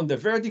based on the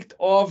verdict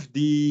of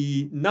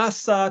the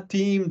NASA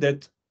team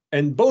that,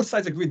 and both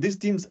sides agree this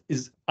team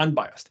is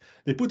unbiased.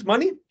 They put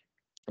money,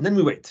 and then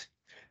we wait.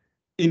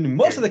 In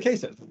most of the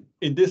cases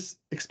in this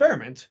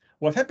experiment,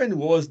 what happened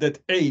was that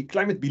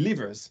climate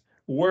believers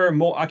were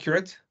more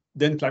accurate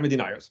than climate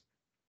deniers.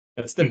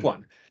 That's step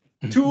one.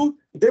 2,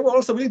 they were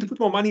also willing to put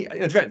more money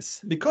in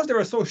advance because they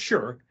were so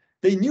sure.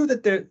 They knew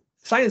that the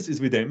science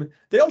is with them.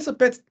 They also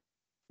bet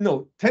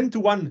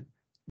 10-1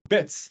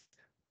 bets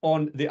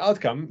on the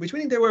outcome, which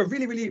meaning they were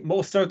really, really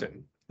more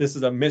certain. This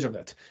is a measure of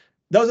that.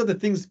 Those are the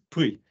things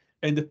pre.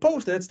 And the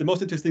post, that's the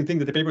most interesting thing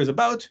that the paper is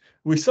about.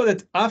 We saw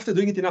that after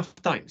doing it enough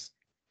times,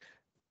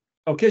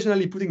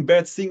 occasionally putting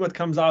bets, seeing what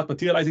comes out,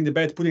 materializing the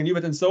bet, putting a new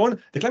bet, and so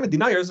on, the climate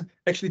deniers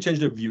actually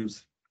changed their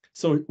views.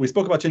 So we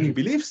spoke about changing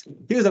beliefs.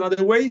 Here's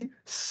another way,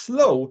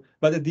 slow,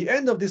 but at the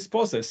end of this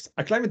process,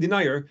 a climate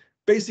denier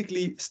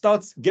basically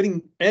starts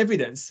getting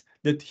evidence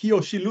that he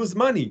or she lose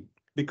money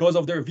because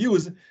of their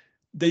views.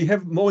 They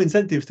have more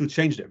incentives to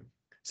change them.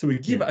 So we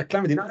give a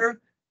climate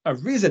denier a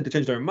reason to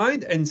change their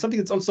mind, and something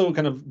that's also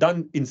kind of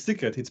done in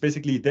secret. It's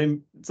basically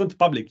them, it's not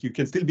public. You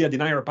can still be a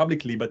denier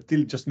publicly, but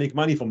still just make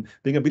money from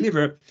being a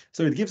believer.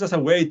 So it gives us a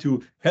way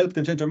to help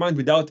them change their mind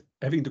without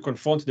having to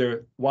confront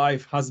their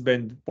wife,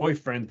 husband,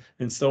 boyfriend,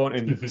 and so on,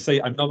 and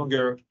say, I'm no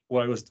longer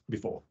where I was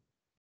before.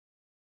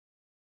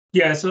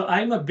 Yeah, so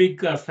I'm a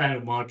big fan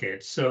of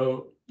markets.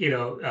 So,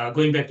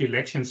 going back to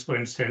elections, for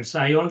instance,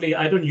 I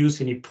don't use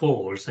any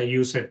polls. I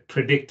use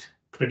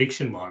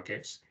prediction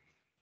markets.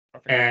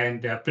 Perfect.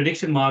 And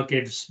prediction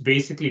markets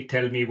basically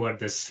tell me what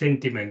the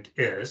sentiment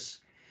is.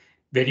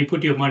 When you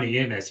put your money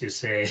in, as you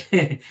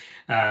say,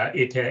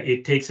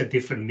 it takes a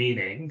different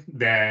meaning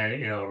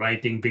than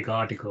writing big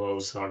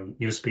articles on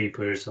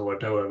newspapers or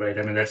whatever, right?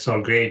 I mean, that's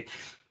all great,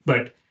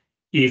 but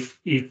if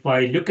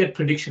I look at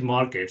prediction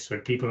markets where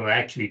people are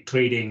actually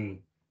trading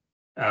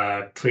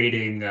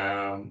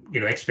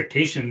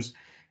expectations,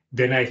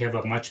 then I have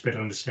a much better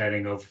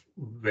understanding of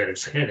where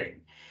it's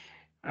heading.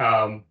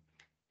 Um,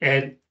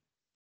 and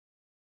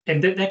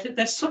and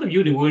that's sort of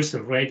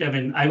universal, right? I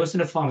mean, I was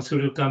in a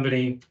pharmaceutical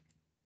company.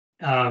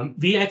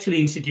 We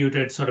actually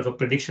instituted sort of a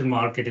prediction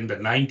market in the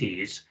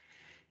 90s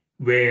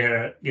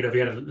where we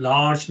had a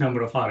large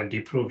number of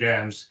R&D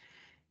programs,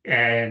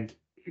 and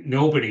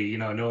nobody,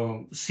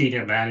 no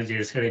senior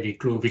managers had any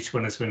clue which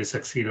one is going to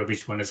succeed or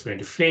which one is going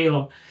to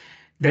fail.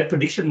 That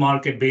prediction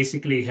market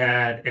basically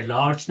had a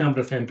large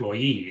number of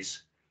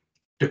employees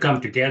to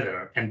come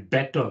together and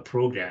bet on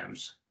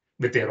programs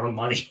with their own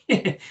money.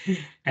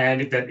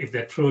 And if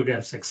that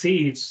program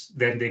succeeds,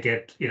 then they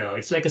get,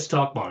 it's like a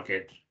stock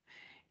market.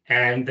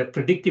 And the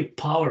predictive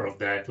power of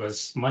that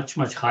was much,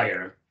 much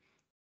higher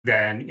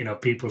than,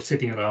 people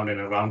sitting around in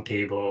a round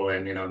table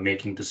and,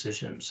 making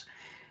decisions.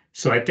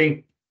 So I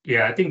think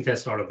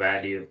that's a lot of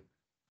value.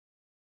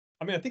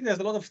 I mean, I think there's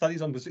a lot of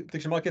studies on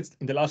prediction markets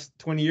in the last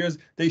 20 years.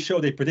 They show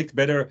they predict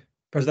better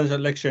presidential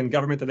election,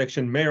 government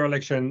election, mayor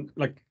election.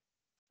 Like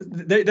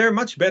they're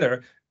much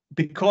better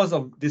because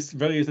of this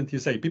very reason you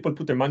say. People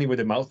put their money where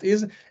their mouth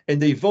is,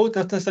 and they vote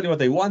not necessarily what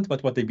they want,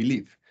 but what they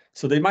believe.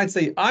 So they might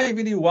say, I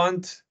really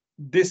want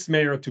this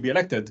mayor to be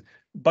elected,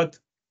 but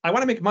I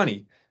want to make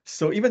money.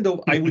 So even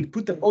though I would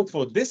put the vote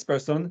for this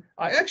person,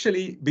 I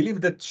actually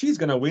believe that she's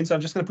going to win. So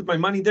I'm just going to put my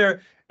money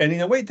there. And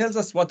in a way, it tells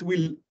us what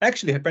will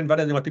actually happen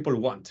rather than what people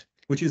want,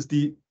 which is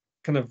the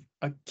kind of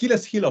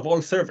Achilles heel of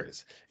all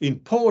surveys. In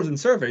polls and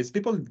surveys,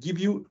 people give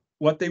you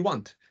what they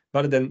want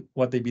rather than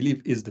what they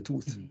believe is the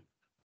truth.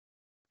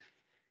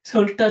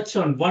 So I'll touch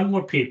on one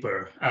more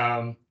paper,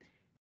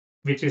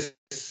 which is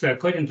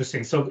quite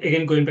interesting. So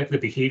again, going back to the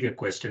behavior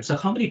question. So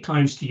how many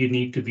times do you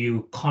need to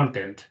view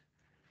content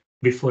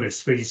before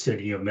it's registered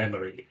in your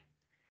memory?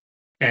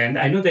 And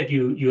I know that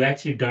you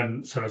actually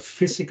done sort of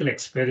physical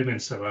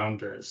experiments around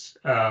this.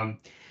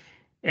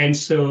 And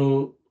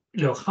so,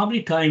 how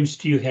many times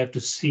do you have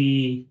to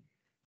see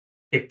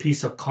a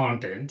piece of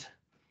content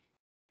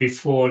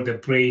before the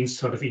brain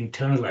sort of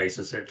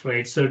internalizes it,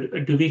 right? So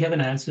do we have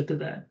an answer to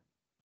that?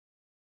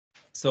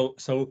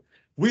 So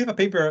we have a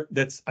paper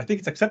that's, I think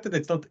it's accepted.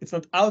 It's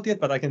not out yet,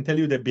 but I can tell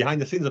you the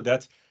behind the scenes of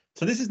that.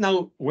 So this is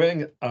now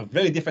wearing a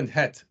very different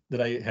hat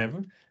that I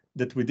have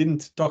that we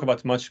didn't talk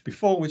about much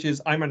before, which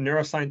is I'm a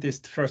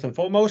neuroscientist first and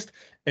foremost.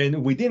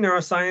 And within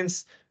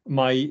neuroscience,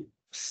 my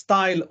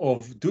style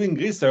of doing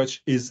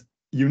research is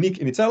unique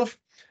in itself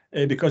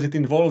because it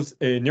involves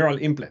neural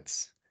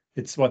implants.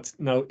 It's what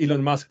now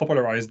Elon Musk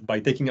popularized by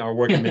taking our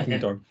work and making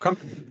it our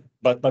company.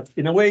 But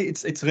in a way,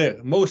 it's rare.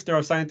 Most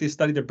neuroscientists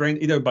study the brain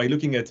either by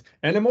looking at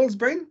animals'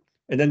 brain,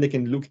 and then they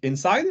can look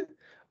inside,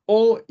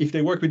 or if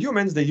they work with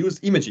humans, they use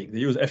imaging. They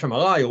use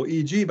fMRI or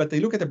EEG, but they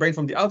look at the brain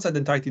from the outside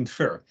and try to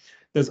infer.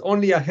 There's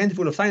only a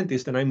handful of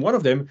scientists, and I'm one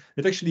of them,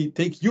 that actually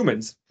take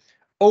humans,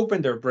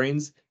 open their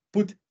brains,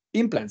 put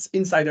implants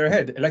inside their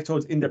head,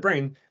 electrodes in the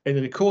brain, and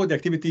record the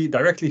activity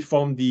directly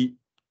from the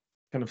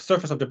kind of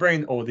surface of the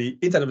brain or the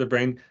inside of the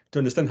brain to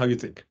understand how you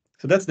think.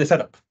 So that's the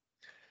setup.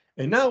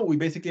 And now we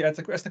basically ask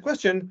the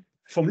question,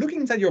 from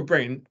looking inside your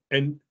brain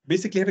and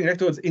basically having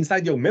electrodes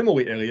inside your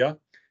memory area,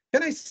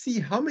 can I see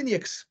how many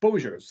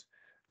exposures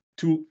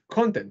to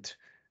content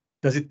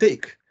does it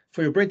take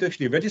for your brain to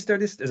actually register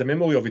this as a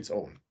memory of its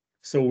own?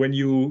 So when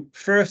you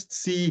first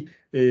see,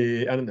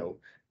 I don't know,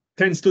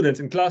 10 students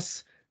in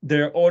class,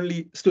 they're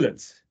only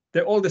students.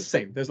 They're all the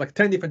same. There's like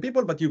 10 different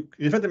people, but you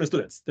refer them as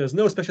students. There's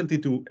no specialty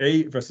to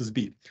A versus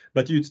B.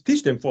 But you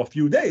teach them for a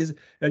few days,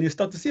 and you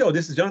start to see, oh,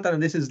 this is Jonathan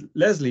and this is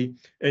Leslie,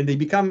 and they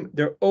become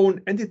their own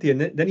entity.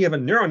 And then you have a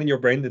neuron in your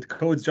brain that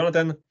codes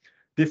Jonathan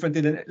differently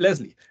than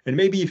Leslie. And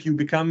maybe if you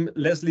become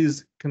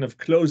Leslie's kind of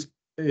close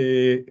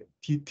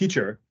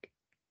teacher,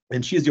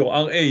 and she's your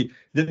RA,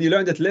 then you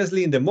learn that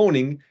Leslie in the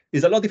morning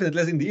is a lot different than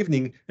Leslie in the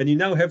evening, and you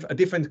now have a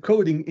different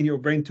coding in your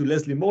brain to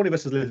Leslie morning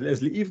versus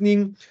Leslie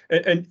evening,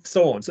 and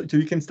so on. So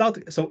you can start,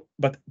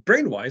 but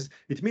brain-wise,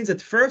 it means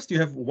that first you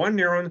have one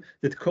neuron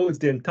that codes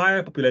the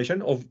entire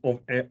population of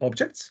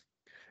objects,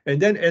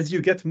 and then as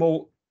you get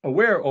more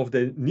aware of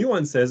the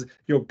nuances,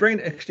 your brain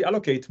actually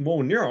allocates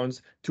more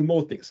neurons to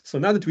more things. So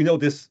now that we know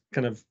this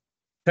kind of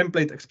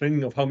template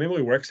explaining of how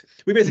memory works,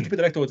 we basically put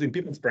electrodes in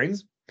people's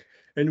brains,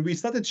 and we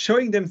started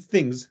showing them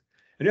things.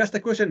 And you asked the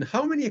question,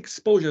 how many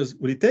exposures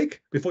will it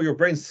take before your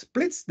brain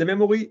splits the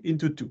memory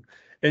into two?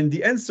 And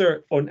the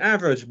answer on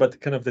average, but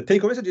kind of the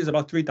take-home message is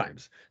about 3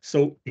 times.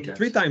 So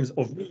 3 times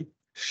of me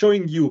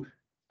showing you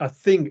a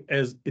thing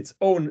as its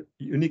own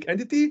unique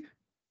entity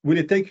will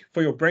it take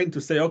for your brain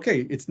to say,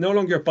 okay, it's no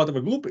longer part of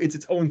a group, it's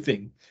its own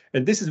thing?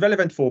 And this is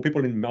relevant for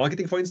people in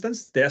marketing, for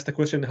instance. They ask the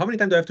question, how many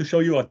times do I have to show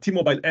you a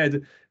T-Mobile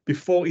ad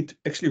before it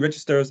actually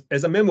registers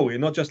as a memory,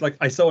 not just like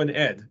I saw an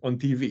ad on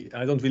TV,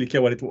 I don't really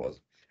care what it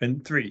was.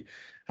 And 3,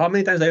 how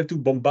many times I have to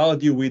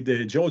bombard you with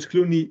George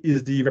Clooney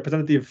is the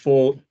representative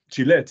for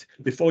Gillette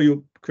before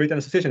you create an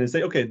association and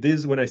say, okay,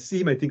 this, when I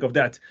see him, I think of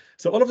that.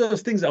 So all of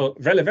those things are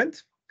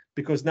relevant,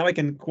 because now I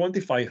can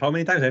quantify how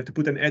many times I have to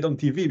put an ad on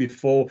TV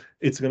before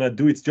it's going to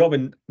do its job,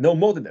 and no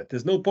more than that.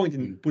 There's no point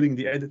in putting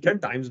the ad 10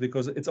 times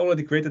because it's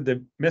already created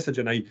the message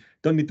and I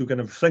don't need to kind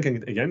of strengthen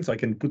it again. So I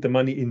can put the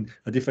money in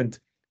a different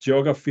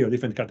geography or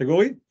different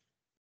category.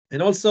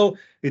 And also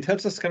it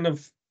helps us kind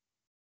of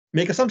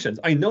make assumptions.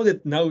 I know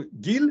that now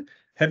Gill,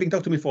 having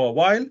talked to me for a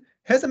while,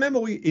 has a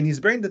memory in his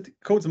brain that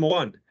codes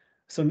Moran.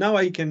 So now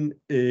I can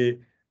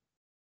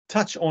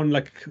touch on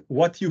like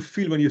what you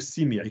feel when you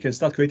see me. I can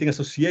start creating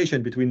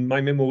association between my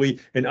memory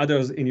and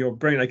others in your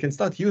brain. I can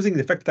start using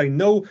the fact that I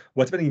know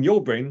what's happening in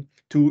your brain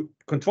to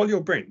control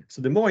your brain.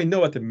 So the more I know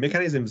about the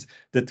mechanisms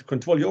that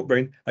control your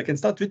brain, I can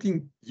start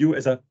treating you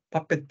as a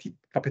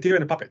puppeteer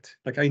and a puppet.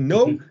 Like I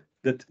know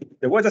that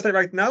the words I say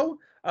right now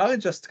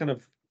aren't just kind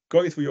of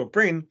going through your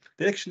brain.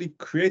 They actually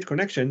create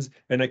connections,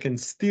 and I can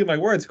steer my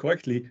words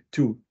correctly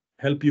to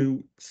help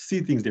you see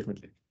things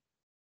differently.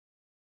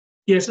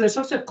 Yes, there's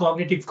also a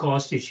cognitive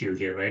cost issue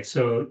here, right?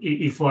 So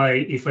if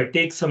I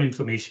take some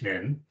information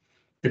in,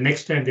 the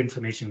next time the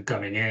information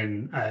coming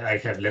in, I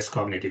have less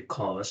cognitive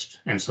cost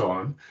and so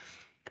on.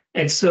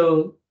 And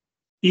so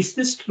is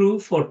this true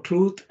for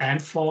truth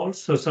and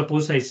false? So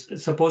suppose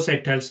I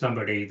tell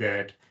somebody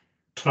that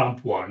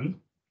Trump won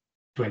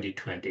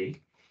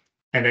 2020,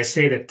 and I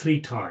say that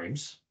 3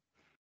 times.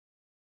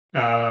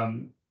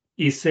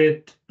 Is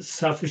it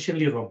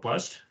sufficiently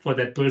robust for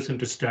that person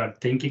to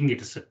start thinking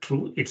it is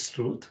it's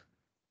truth?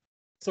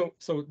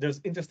 So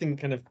there's interesting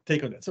kind of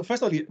take on that. So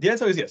first of all, the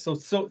answer is yes.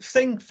 So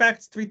saying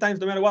facts 3 times,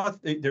 no matter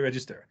what, they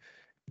register.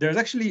 There's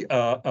actually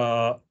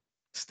a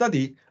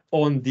study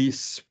on the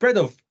spread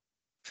of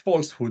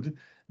falsehood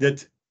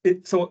that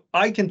so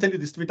I can tell you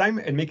this 3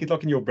 times and make it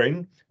lock in your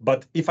brain.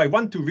 But if I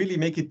want to really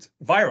make it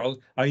viral,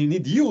 I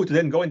need you to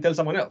then go and tell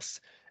someone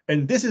else.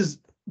 And this is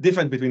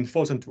different between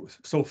false and truth.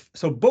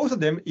 So both of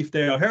them, if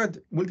they are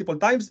heard multiple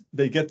times,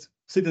 they get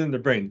seated in the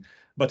brain.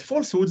 But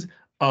falsehoods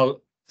are,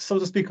 so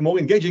to speak, more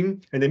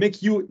engaging, and they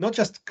make you not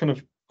just kind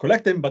of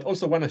collect them, but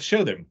also want to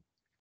share them.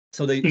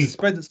 So they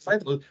spread the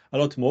cycle a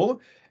lot more.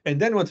 And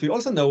then what we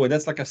also know, and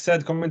that's like a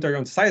sad commentary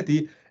on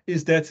society,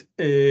 is that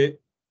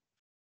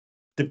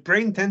the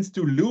brain tends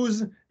to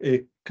lose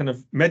a kind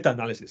of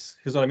meta-analysis.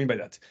 Here's what I mean by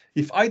that.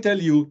 If I tell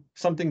you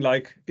something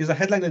like, is a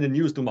headline in the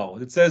news tomorrow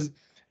that says,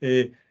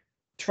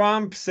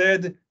 Trump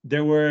said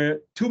there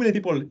were too many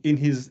people in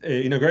his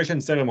inauguration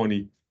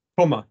ceremony,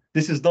 comma,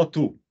 this is not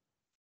true.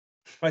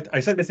 Right? I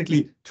said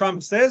basically,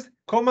 Trump says,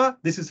 comma,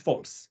 this is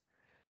false.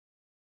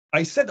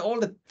 I said all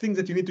the things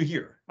that you need to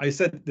hear. I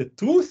said the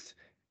truth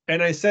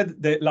and I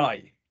said the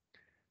lie.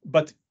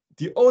 But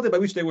the order by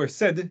which they were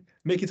said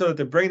make it so that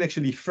the brain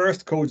actually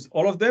first codes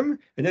all of them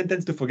and then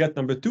tends to forget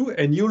number 2,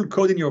 and you'll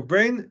code in your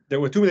brain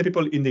there were too many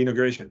people in the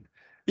inauguration,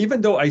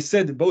 even though I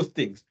said both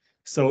things.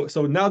 So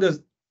now there's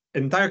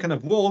an entire kind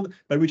of world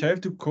by which I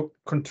have to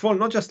control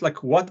not just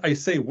like what I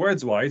say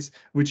words-wise,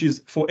 which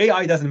is for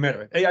AI doesn't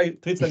matter. AI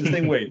treats them the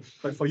same way.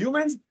 But for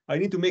humans, I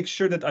need to make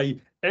sure that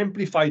I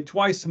amplify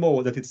twice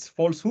more that it's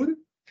falsehood,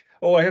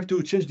 or I have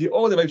to change the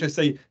order by which I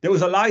say there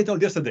was a lie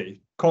told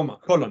yesterday, comma,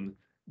 colon.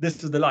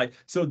 This is the lie.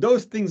 So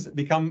those things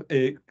become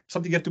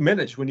something you have to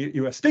manage. When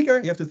you're a speaker,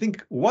 you have to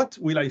think, what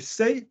will I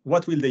say?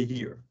 What will they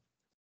hear?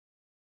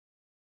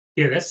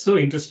 Yeah, that's so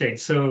interesting.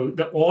 So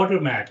the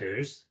order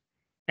matters.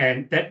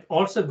 And that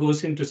also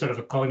goes into sort of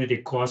a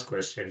cognitive cost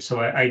question. So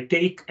I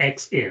take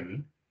X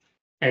in,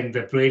 and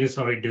the brain is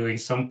already doing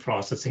some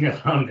processing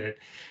around it.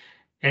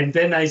 And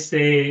then I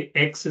say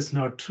X is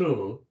not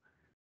true.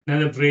 Now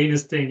the brain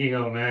is thinking,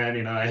 oh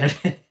man, I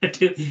had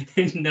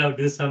to now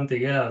do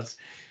something else.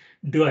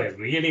 Do I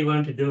really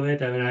want to do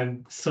it? I mean,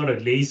 I'm sort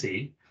of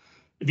lazy.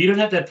 We don't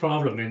have that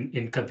problem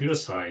in computer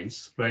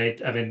science, right?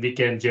 I mean, we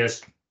can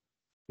just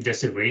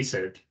erase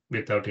it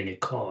without any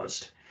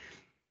cost.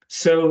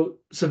 So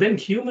then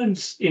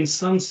humans, in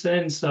some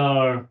sense,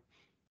 are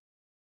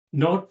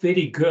not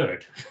very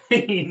good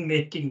in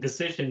making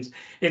decisions.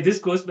 And this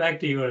goes back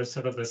to your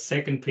sort of the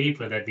second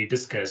paper that we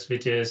discussed,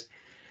 which is,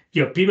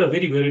 people are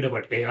very worried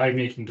about AI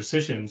making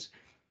decisions.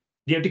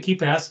 You have to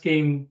keep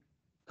asking,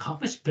 how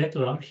much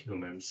better are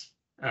humans?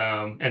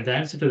 And the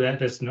answer to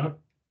that is not,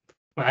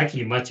 well,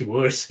 actually much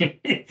worse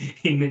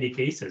in many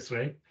cases,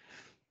 right?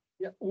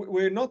 Yeah,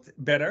 we're not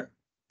better.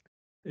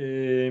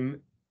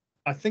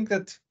 I think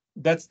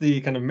that's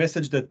the kind of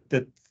message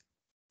that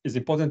is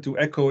important to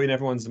echo in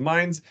everyone's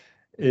minds.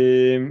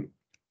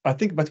 I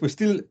think, but we're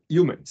still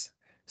humans.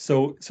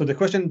 So the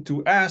question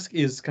to ask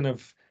is kind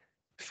of,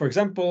 for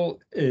example,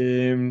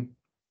 there's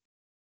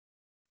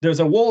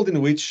a world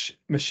in which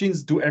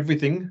machines do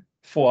everything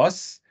for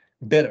us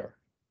better.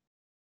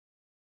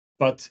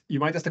 But you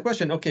might ask the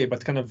question, okay,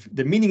 but kind of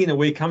the meaning in a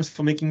way comes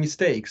from making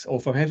mistakes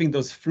or from having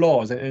those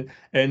flaws.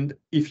 And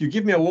if you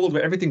give me a world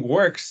where everything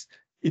works,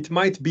 it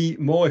might be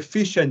more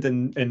efficient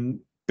and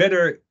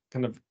better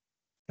kind of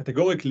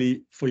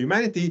categorically for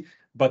humanity,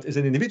 but as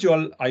an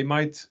individual, I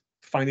might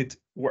find it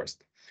worse.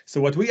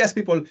 So what we ask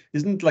people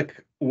isn't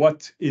like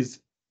what is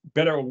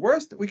better or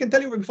worse. We can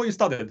tell you before you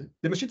started,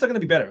 the machines are going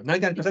to be better,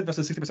 99%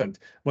 versus 60%.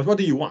 But what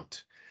do you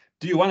want?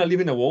 Do you want to live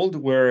in a world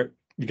where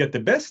you get the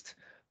best,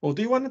 or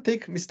do you want to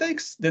take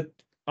mistakes that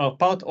are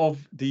part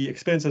of the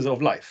experiences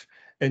of life?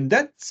 And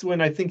that's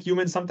when I think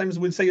humans sometimes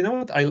will say, you know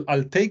what,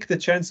 I'll take the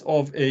chance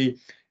of a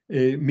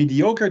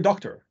mediocre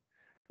doctor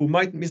who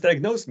might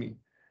misdiagnose me,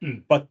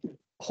 but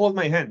hold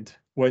my hand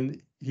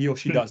when he or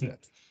she does that.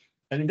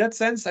 And in that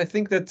sense, I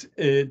think that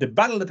the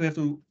battle that we have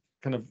to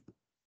kind of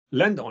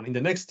land on in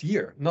the next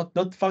year,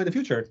 not far in the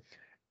future,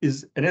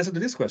 is an answer to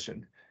this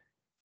question.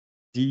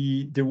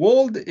 The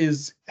world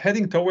is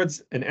heading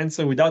towards an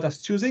answer without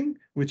us choosing,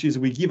 which is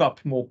we give up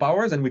more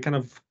powers and we kind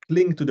of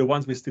cling to the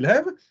ones we still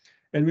have.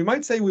 And we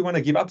might say we want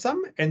to give up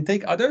some and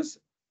take others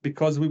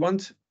because we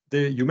want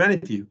the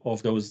humanity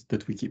of those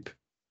that we keep.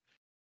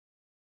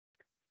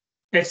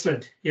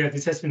 Excellent. Yeah,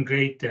 this has been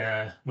great,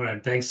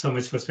 Moran. Thanks so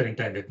much for spending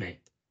time with me.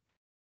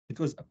 It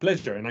was a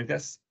pleasure, and I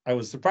guess I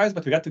was surprised,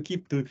 but we got to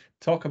keep to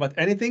talk about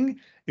anything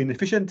in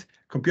efficient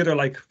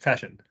computer-like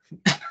fashion.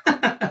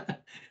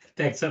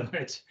 Thanks so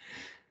much.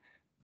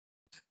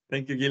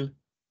 Thank you, Gill.